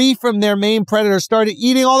 free from their main predator, started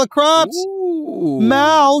eating all the crops. Ooh.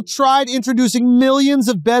 Mao tried introducing millions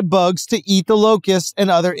of bed bugs to eat the locusts and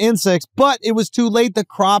other insects, but it was too late. The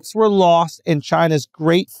crops were lost and China's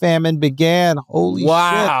Great Famine began. Holy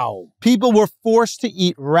shit. People were forced to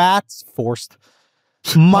eat rats,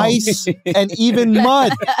 mice, and even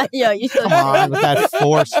mud. Yo, you so Come on with that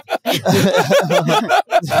force.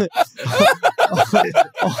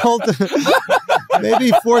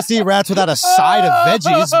 Maybe forced to eat rats without a side of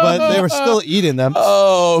veggies, but they were still eating them.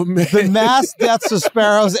 Oh, man. The mass deaths of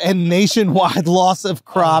sparrows and nationwide loss of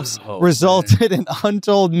crops resulted in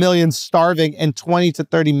untold millions starving and 20 to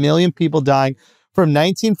 30 million people dying from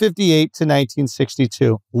 1958 to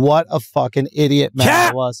 1962. What a fucking idiot man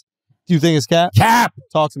it was. Do you think it's cap? Cap.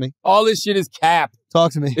 Talk to me. All this shit is cap.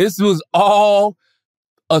 Talk to me. This was all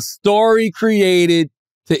a story created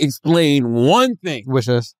to explain one thing. Wish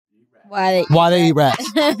us. Why they eat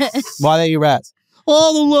rats? Why they eat rats?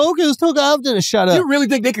 Well, the locusts took after the shut up. You really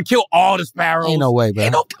think they could kill all the sparrows? Ain't no way, bro.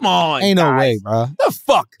 Ain't no, come on. Ain't guys. no way, bro. The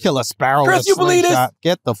fuck? Kill a sparrow Chris, with a you believe this? slingshot.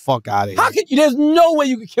 Get the fuck out of here. How could you? There's no way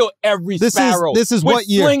you could kill every sparrow. This is with what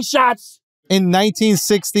year? Slingshots. In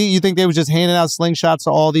 1960, you think they were just handing out slingshots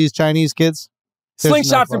to all these Chinese kids?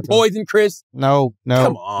 Slingshots and poison, Chris. No.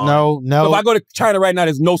 Come on. No. So if I go to China right now,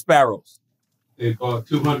 there's no sparrows. They bought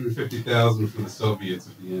 250,000 from the Soviets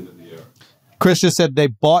at the end of the era. Chris just said they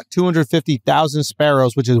bought 250,000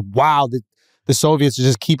 sparrows, which is wild that the Soviets are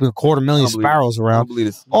just keeping 250,000 sparrows around. I don't believe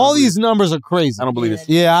this. All these numbers are crazy. I don't believe this.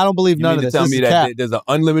 Yeah, I don't believe none of this. Tell This me is that cap. there's an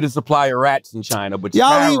unlimited supply of rats in China, but Y'all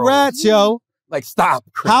sparrows, eat rats, yo. Like, stop.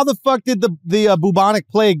 Chris. How the fuck did the bubonic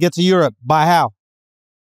plague get to Europe? By how?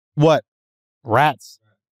 What? Rats.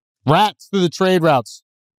 Rats through the trade routes.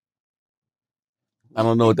 I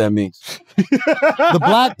don't know what that means. The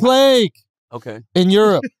Black Plague. Okay. In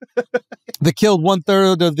Europe. That killed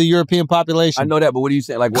 1/3 of the European population. I know that, but what are you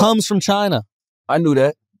saying? Like, what? Comes from China. I knew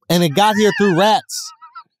that. And it got here through rats.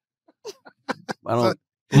 I don't.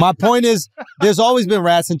 My point is, there's always been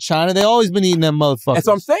rats in China. They always been eating them motherfuckers. That's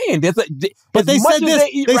what I'm saying. But they said this.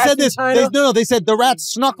 They said this. They said the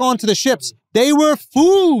rats snuck onto the ships. They were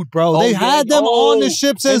food, bro. They had them on the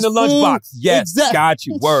ships as in the food. lunchbox. Yes, Exactly. got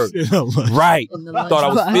you. Word. Right. Thought I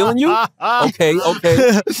was feeling you. Okay.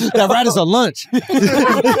 That rat is a lunch.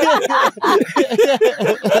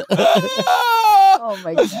 Oh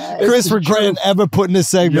my God. Chris regretted ever putting this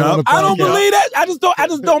segment on the podcast. I don't believe that. I just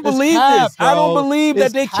don't believe this. I don't believe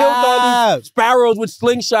that they killed all these sparrows with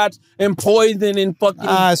slingshots and poison and fucking.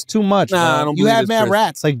 It's too much. Nah, I don't you believe have this, mad Chris.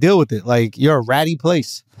 rats. Like, deal with it. Like, you're a ratty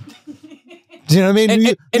place. Do you know what I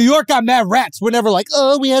mean? New York got mad rats. We're never like,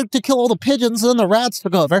 oh, we had to kill all the pigeons and then the rats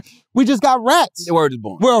took over. We just got rats. The word is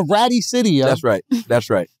born. We're a ratty city, yo. That's right. That's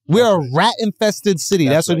right. We're a rat-infested city.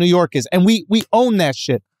 That's what New York is. And we own that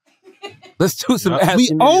shit. Let's do some. We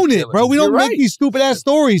own it, bro. We don't make these stupid-ass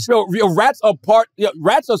stories. Yo, rats are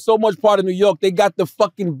so much part of New York. They got the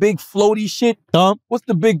fucking big floaty shit. What's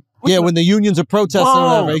the big... when the unions are protesting or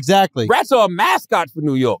whatever. Exactly. Rats are a mascot for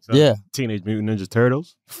New York. Yeah. Teenage Mutant Ninja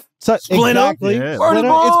Turtles. Exactly. Yeah. It's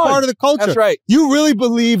part of the culture. That's right. You really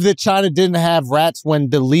believe that China didn't have rats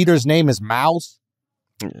when the leader's name is Mao's?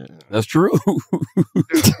 That's true.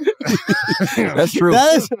 That's true.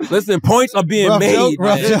 Listen, points are being made.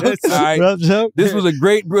 Rough joke. This was a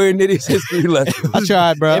great Brilliant Idiots history lesson. I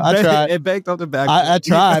tried, bro. I tried. It baked off the back. I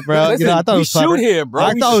tried, bro. Listen, I thought it was clever. We shoot here, bro.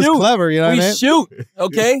 I thought it was clever. You know what I mean? We shoot.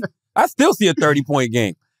 Okay. I still see a 30-point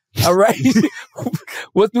game. All right.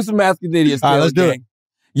 Let's do some Masculine Idiots. All right, let's do it.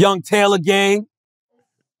 Young Taylor gang.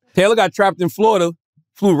 Taylor got trapped in Florida.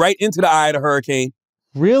 Flew right into the eye of the hurricane.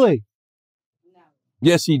 Really?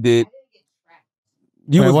 Yes, she did.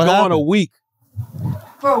 You was gone a week.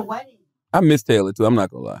 For a wedding. I miss Taylor, too. I'm not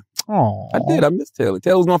going to lie. Oh, I did. I miss Taylor.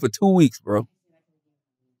 Taylor was gone for 2 weeks, bro.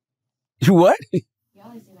 You what?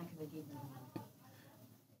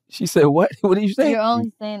 She said what? What did you say? You're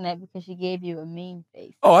only saying that because she gave you a mean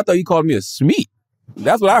face. Oh, I thought you called me a smeet.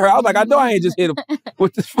 That's what I heard. I was like, I know I ain't just hit him.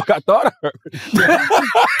 What the fuck I thought I heard?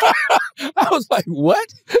 I was like, what?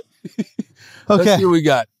 Okay. Let's see what we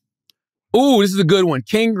got. Ooh, this is a good one.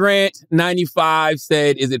 King Grant 95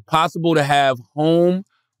 said, is it possible to have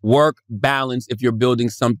home-work balance if you're building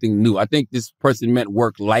something new? I think this person meant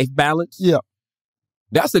work-life balance. Yeah.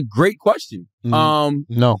 That's a great question. No.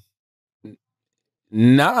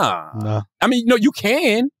 Nah. I mean, no, you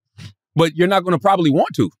can, but you're not going to probably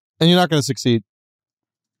want to. And you're not going to succeed.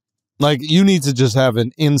 Like, you need to just have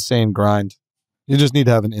an insane grind. You just need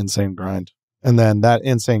to have an insane grind. And then that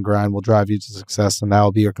insane grind will drive you to success, and that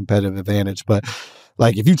will be your competitive advantage. But,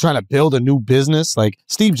 like, if you're trying to build a new business, like,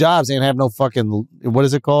 Steve Jobs ain't have no fucking, what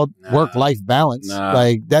is it called? Work-life balance.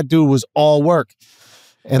 Like, that dude was all work.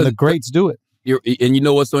 And the greats do it. And you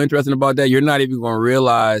know what's so interesting about that? You're not even going to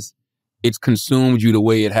realize it's consumed you the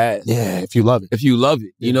way it has. Yeah, if you love it. If you love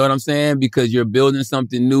it. You know what I'm saying? Because you're building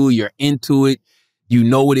something new. You're into it. You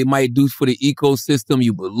know what it might do for the ecosystem.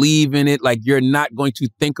 You believe in it. Like, you're not going to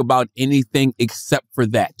think about anything except for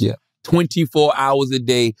that. Yeah. 24 hours a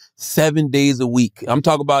day, 7 days a week. I'm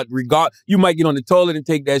talking about you might get on the toilet and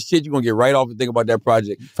take that shit. You're going to get right off and think about that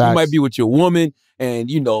project. Facts. You might be with your woman and,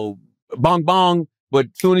 bong bong. But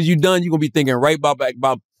as soon as you're done, you're going to be thinking right about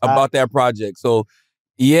that project. So,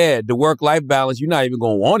 yeah, the work-life balance, you're not even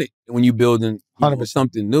going to want it when you're building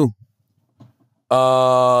something new.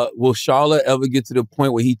 Will Charlotte ever get to the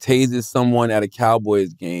point where he tases someone at a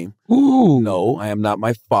Cowboys game? Ooh. No, I am not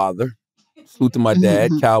my father. Salute to my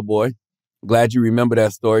dad, Cowboy. Glad you remember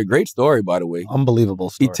that story. Great story, by the way. Unbelievable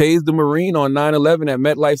story. He tased the Marine on 9/11 at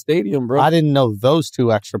MetLife Stadium, bro. I didn't know those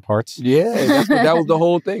 2 extra parts. Yeah, that was the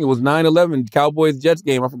whole thing. It was 9/11, Cowboys-Jets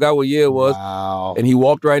game. I forgot what year it was. Wow. And he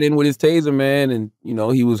walked right in with his taser, man, and, you know,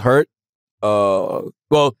 he was hurt.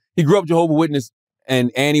 Well, he grew up Jehovah's Witness,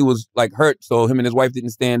 and Annie was, like, hurt, so him and his wife didn't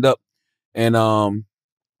stand up. And the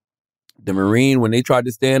Marine, when they tried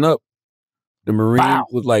to stand up, the Marine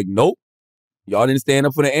was like, nope. Y'all didn't stand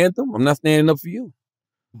up for the anthem. I'm not standing up for you.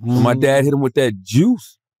 So my dad hit him with that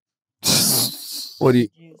juice. What do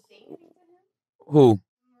you? Who?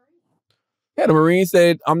 Yeah, the Marine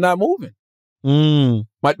said, I'm not moving.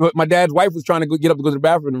 My dad's wife was trying to get up to go to the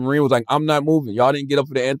bathroom. And the Marine was like, I'm not moving. Y'all didn't get up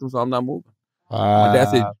for the anthem, so I'm not moving. My dad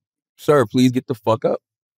said, sir, please get the fuck up.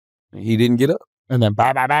 And he didn't get up. And then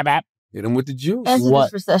bap. Hit him with the juice. Answer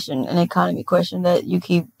this recession and economy question that you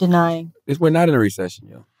keep denying. We're not in a recession,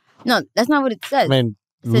 yo. No, that's not what it says. I mean,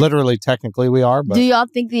 literally, technically, we are. But do y'all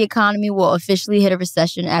think the economy will officially hit a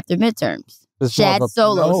recession after midterms? Chad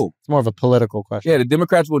Solos. No. It's more of a political question. Yeah, the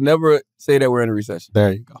Democrats will never say that we're in a recession.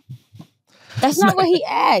 There you go. That's not what he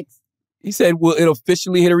asked. He said, will it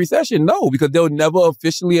officially hit a recession? No, because they'll never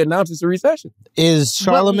officially announce it's a recession. Is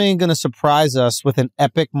Charlamagne going to surprise us with an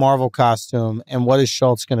epic Marvel costume? And what is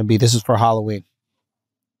Schulz going to be? This is for Halloween.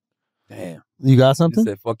 Damn. You got something?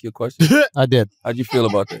 You said, fuck your question. I did. How'd you feel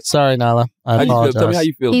about that? Sorry, Nyla. I apologize. Tell me how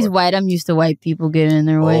you feel. He's white. I'm used to white people getting in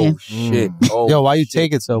their way. Oh, shit. Oh, yo, why you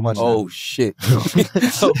take it so much? Oh, shit.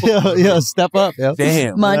 yo, step up. Yo.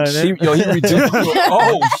 Damn. Munch. He reduced you to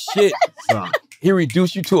oh, shit. He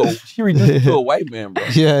reduced you to a white man, bro.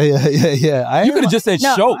 Yeah. You could have just said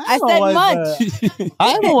no, Schulz. I said munch.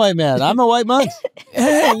 I am a white man. I'm a white munch.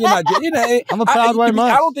 You're not. I'm a proud white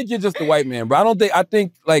munch. I don't think you're just a white man, bro. I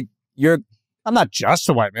think like you're. I'm not just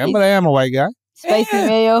a white man, but I am a white guy. Spicy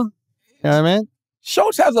mayo. You know what I mean?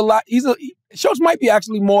 Schulz has a lot. Schulz might be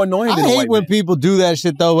actually more annoying than a white man. I hate when people do that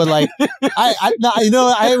shit though. When like, I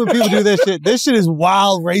hate when people do that shit. This shit is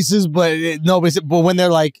wild racist, but when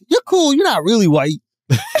they're like, "You're cool, you're not really white,"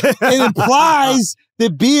 it implies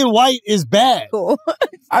that being white is bad. Cool.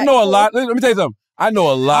 I know a lot. Let me tell you something. I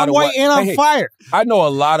know a lot of white and I'm fire. I know a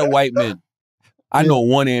lot of white men. I know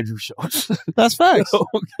one Andrew Schulz. That's facts.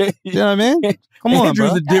 Okay. You know what I mean? Come on, Andrew's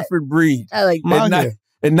bro. a different breed. I like that.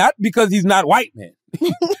 And not because he's not white, man.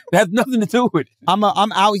 That has nothing to do with it. I'm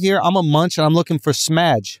out here. I'm a munch, and I'm looking for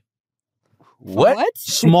smadge. What?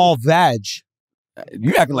 Small vag.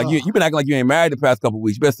 You acting like you've been acting like you ain't married the past couple of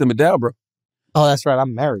weeks. You better simmer down, bro. Oh, that's right.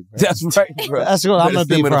 I'm married. Bro. That's right, bro. That's what I'm gonna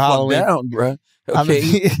be for Halloween. Down, bro.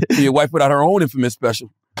 Okay, your wife put out her own infamous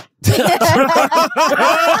special. Yeah,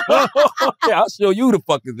 I'll show you the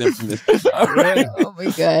fuck is infamous. All right. Oh my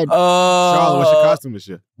god. Charlotte, what's your costume this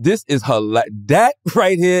year? This is that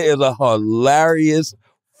right here is a hilarious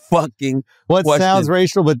fucking what question. Sounds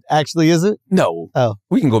racial but actually isn't? No. Oh.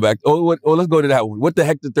 We can go back. Let's go to that one. What the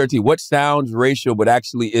heck the 13? What sounds racial but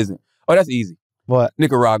actually isn't? Oh, that's easy. What?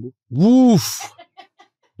 Nicaragua. Woof.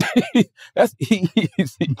 That's easy.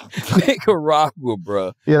 Nicaragua,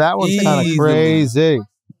 bro. Yeah, that one's kind of crazy.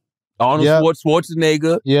 Arnold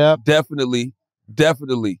Schwarzenegger. Yeah. Definitely.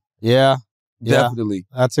 Yeah. Definitely.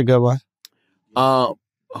 That's a good one.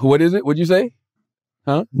 What is it? What'd you say?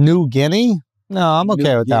 Huh? New Guinea? No, I'm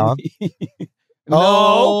okay with that one.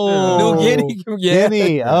 No. New Guinea. Yeah.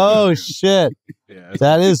 Guinea. Oh, shit. Yeah,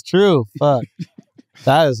 that is true. Fuck.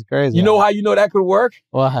 That is crazy. You know how you know that could work?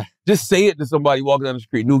 Why? Just say it to somebody walking down the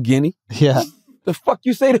street. New Guinea. Yeah. The fuck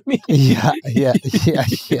you say to me? Yeah.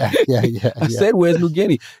 I said, where's New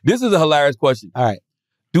Guinea? This is a hilarious question. All right.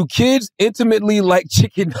 Do kids intimately like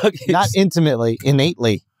chicken nuggets? Not intimately,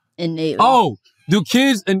 innately. Oh, do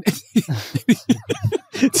kids and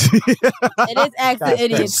It is actually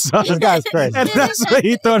idiots. This guy's crazy. And that's what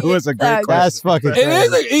he thought it was a great question. That's fucking crazy.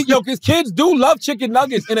 It is because kids do love chicken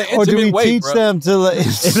nuggets in an intimate way. Or do we teach bro. them to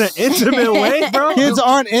in an intimate way, bro? Kids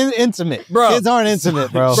aren't intimate. Bro. Kids aren't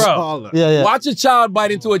intimate, bro. Yeah. Watch a child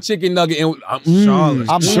bite into a chicken nugget and I'm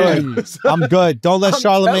good. I'm good. Don't let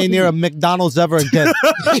Charlamagne near a McDonald's ever again.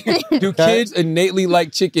 Do kids innately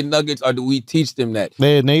like chicken nuggets or do we teach them that?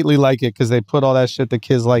 They innately like it because they put all that shit that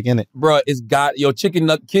kids like in it. Bro, it's got chicken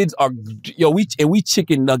kids are we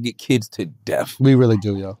chicken nugget kids to death. We really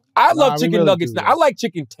do, yo. I love chicken nuggets. Now, I like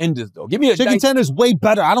chicken tenders though. Give me a chicken tenders way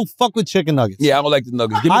better. I don't fuck with chicken nuggets. Yeah, I don't like the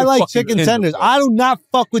nuggets. Give me I like chicken tenders. I do not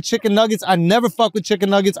fuck with chicken nuggets. I never fuck with chicken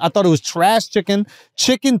nuggets. I thought it was trash chicken.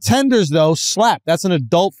 Chicken tenders though slap. That's an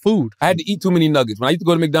adult food. I had to eat too many nuggets. When I used to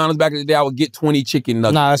go to McDonald's back in the day, I would get 20 chicken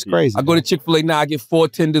nuggets. Nah, that's crazy. I go to Chick-fil-A now, I get 4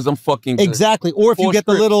 tenders. I'm fucking good. Exactly. Or if you get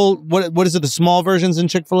the little what is it? The small versions in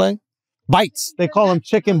Chick-fil-A, bites. They call them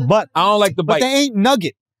chicken butt. I don't like the bites. But they ain't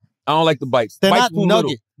nugget. I don't like the bites. They're bites not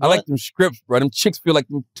nugget. I like them strips, bro. Them chicks feel like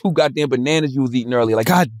them 2 goddamn bananas you was eating earlier. Like,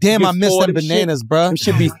 God damn, I miss them bananas, bro. Them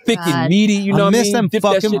should be thick and meaty, you know what I mean? I miss them Dip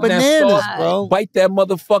fucking bananas, bro. Bite that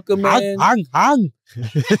motherfucker, man. You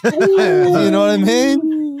know what I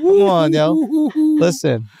mean? Come on, yo.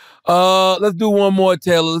 Listen. Let's do one more,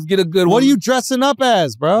 Taylor. Let's get a good one. What are you dressing up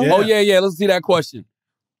as, bro? Yeah. Oh, yeah. Let's see that question.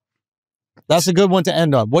 That's a good one to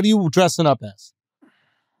end on. What are you dressing up as?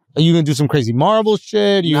 Are you gonna do some crazy Marvel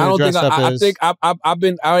shit? I ain't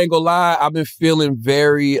gonna lie, I've been feeling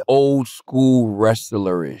very old school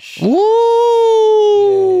wrestler-ish.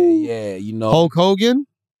 Woo! Yeah, you know. Hulk Hogan?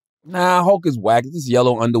 Nah, Hulk is whack. It's just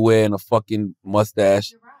yellow underwear and a fucking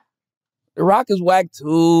mustache. The Rock is whack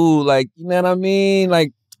too. Like, you know what I mean?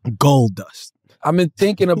 Like Gold Dust. I've been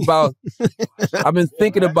thinking about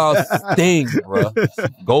Sting, bro.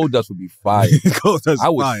 Gold Dust would be fire. Gold Dust I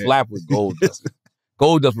would fire. slap with Gold Dust.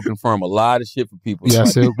 Gold Dust would confirm a lot of shit for people.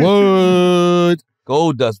 Yes, it would.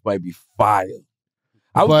 Gold Dust might be fire.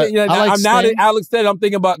 I was But thinking, I like now that Sting. Alex said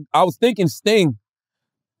it, I was thinking Sting.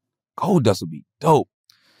 Gold Dust would be dope.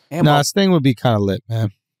 Nah, Sting would be kind of lit,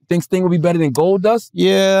 man. Think Sting would be better than Gold Dust?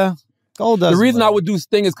 Yeah. Gold Dust. The reason I would do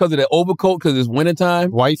Sting is because of the overcoat, because it's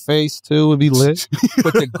wintertime. White face, too, would be lit.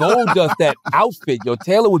 But the Gold Dust, that outfit, yo,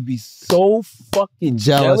 Taylor would be so fucking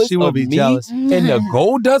jealous. She would of be me jealous. in the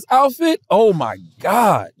Gold Dust outfit? Oh, my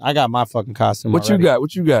God. I got my fucking costume What already. you got?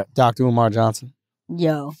 What you got? Dr. Umar Johnson.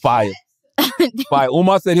 Yo. Fire. Fire.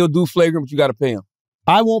 Umar said he'll do flagrant, but you got to pay him.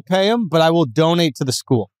 I won't pay him, but I will donate to the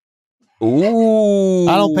school. Ooh.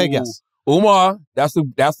 I don't pay guests. Umar, that's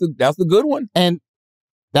the good one. And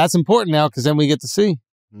that's important now because then we get to see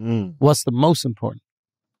what's the most important.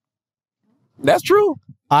 That's true.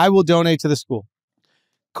 I will donate to the school.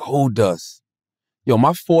 Gold Dust. Yo,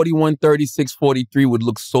 my 41, 36, 43 would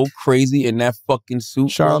look so crazy in that fucking suit.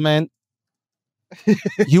 Charlamagne,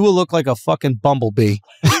 you will look like a fucking bumblebee.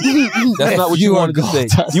 That's not what you wanted to say.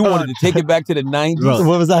 You wanted to take it back to the 90s.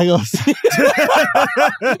 What was that going to say?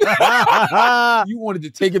 You wanted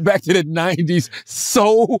to take it back to the 90s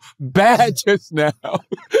so bad just now.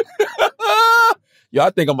 Yo, I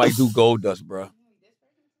think I might do Gold Dust, bro.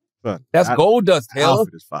 That's Gold Dust, Taylor.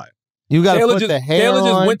 Outfit is fire. You got to Taylor put the hair Taylor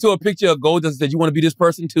just on. went to a picture of Gold Dust and said, you want to be this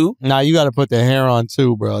person too? Nah, you got to put the hair on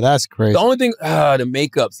too, bro. That's crazy. The only thing, the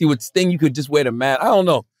makeup. See, with Sting, you could just wear the mask. I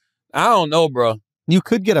don't know, bro. You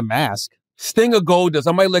could get a mask. Sting or Gold Dust.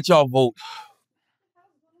 I might let y'all vote.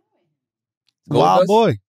 Wild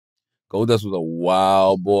boy. Gold Dust was a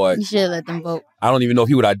wild boy. You should let them vote. I don't even know if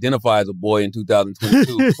he would identify as a boy in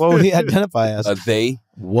 2022. What would he identify as? A they.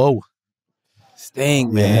 Whoa.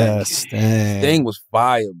 Sting, man. Yeah, Sting. Sting was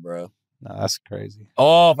fire, bro. Nah, that's crazy.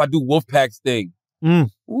 Oh, if I do Wolfpack Sting. Mm.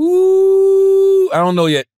 Ooh. I don't know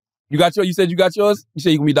yet. You got yours? You said you got yours? You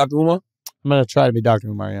said you can be Dr. Umar? I'm going to try to be Dr.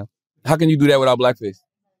 Umar, yeah. How can you do that without blackface?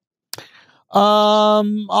 I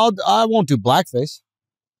won't do blackface,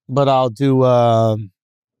 but I'll do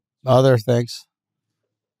other things.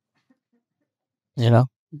 You know?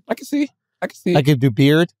 I can see. I could do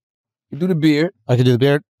beard. You do the beard. I could do the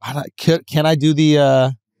beard. Can I do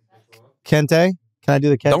the kente? Can I do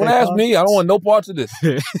the kente? Don't ask me. I don't want no parts of this.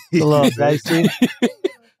 A little dicey.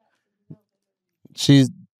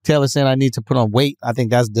 Taylor saying I need to put on weight. I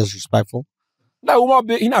think that's disrespectful. No, Umar,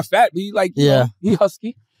 he's not fat, but he he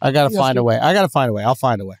husky. I gotta find a way. I'll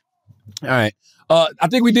find a way. All right. I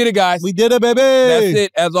think we did it, guys. We did it, baby. That's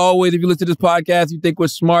it. As always, if you listen to this podcast, you think we're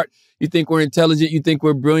smart, you think we're intelligent, you think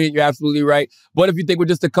we're brilliant, you're absolutely right. But if you think we're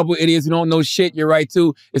just a couple idiots who don't know shit, you're right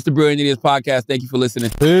too. It's the Brilliant Idiots Podcast. Thank you for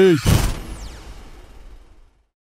listening. Peace.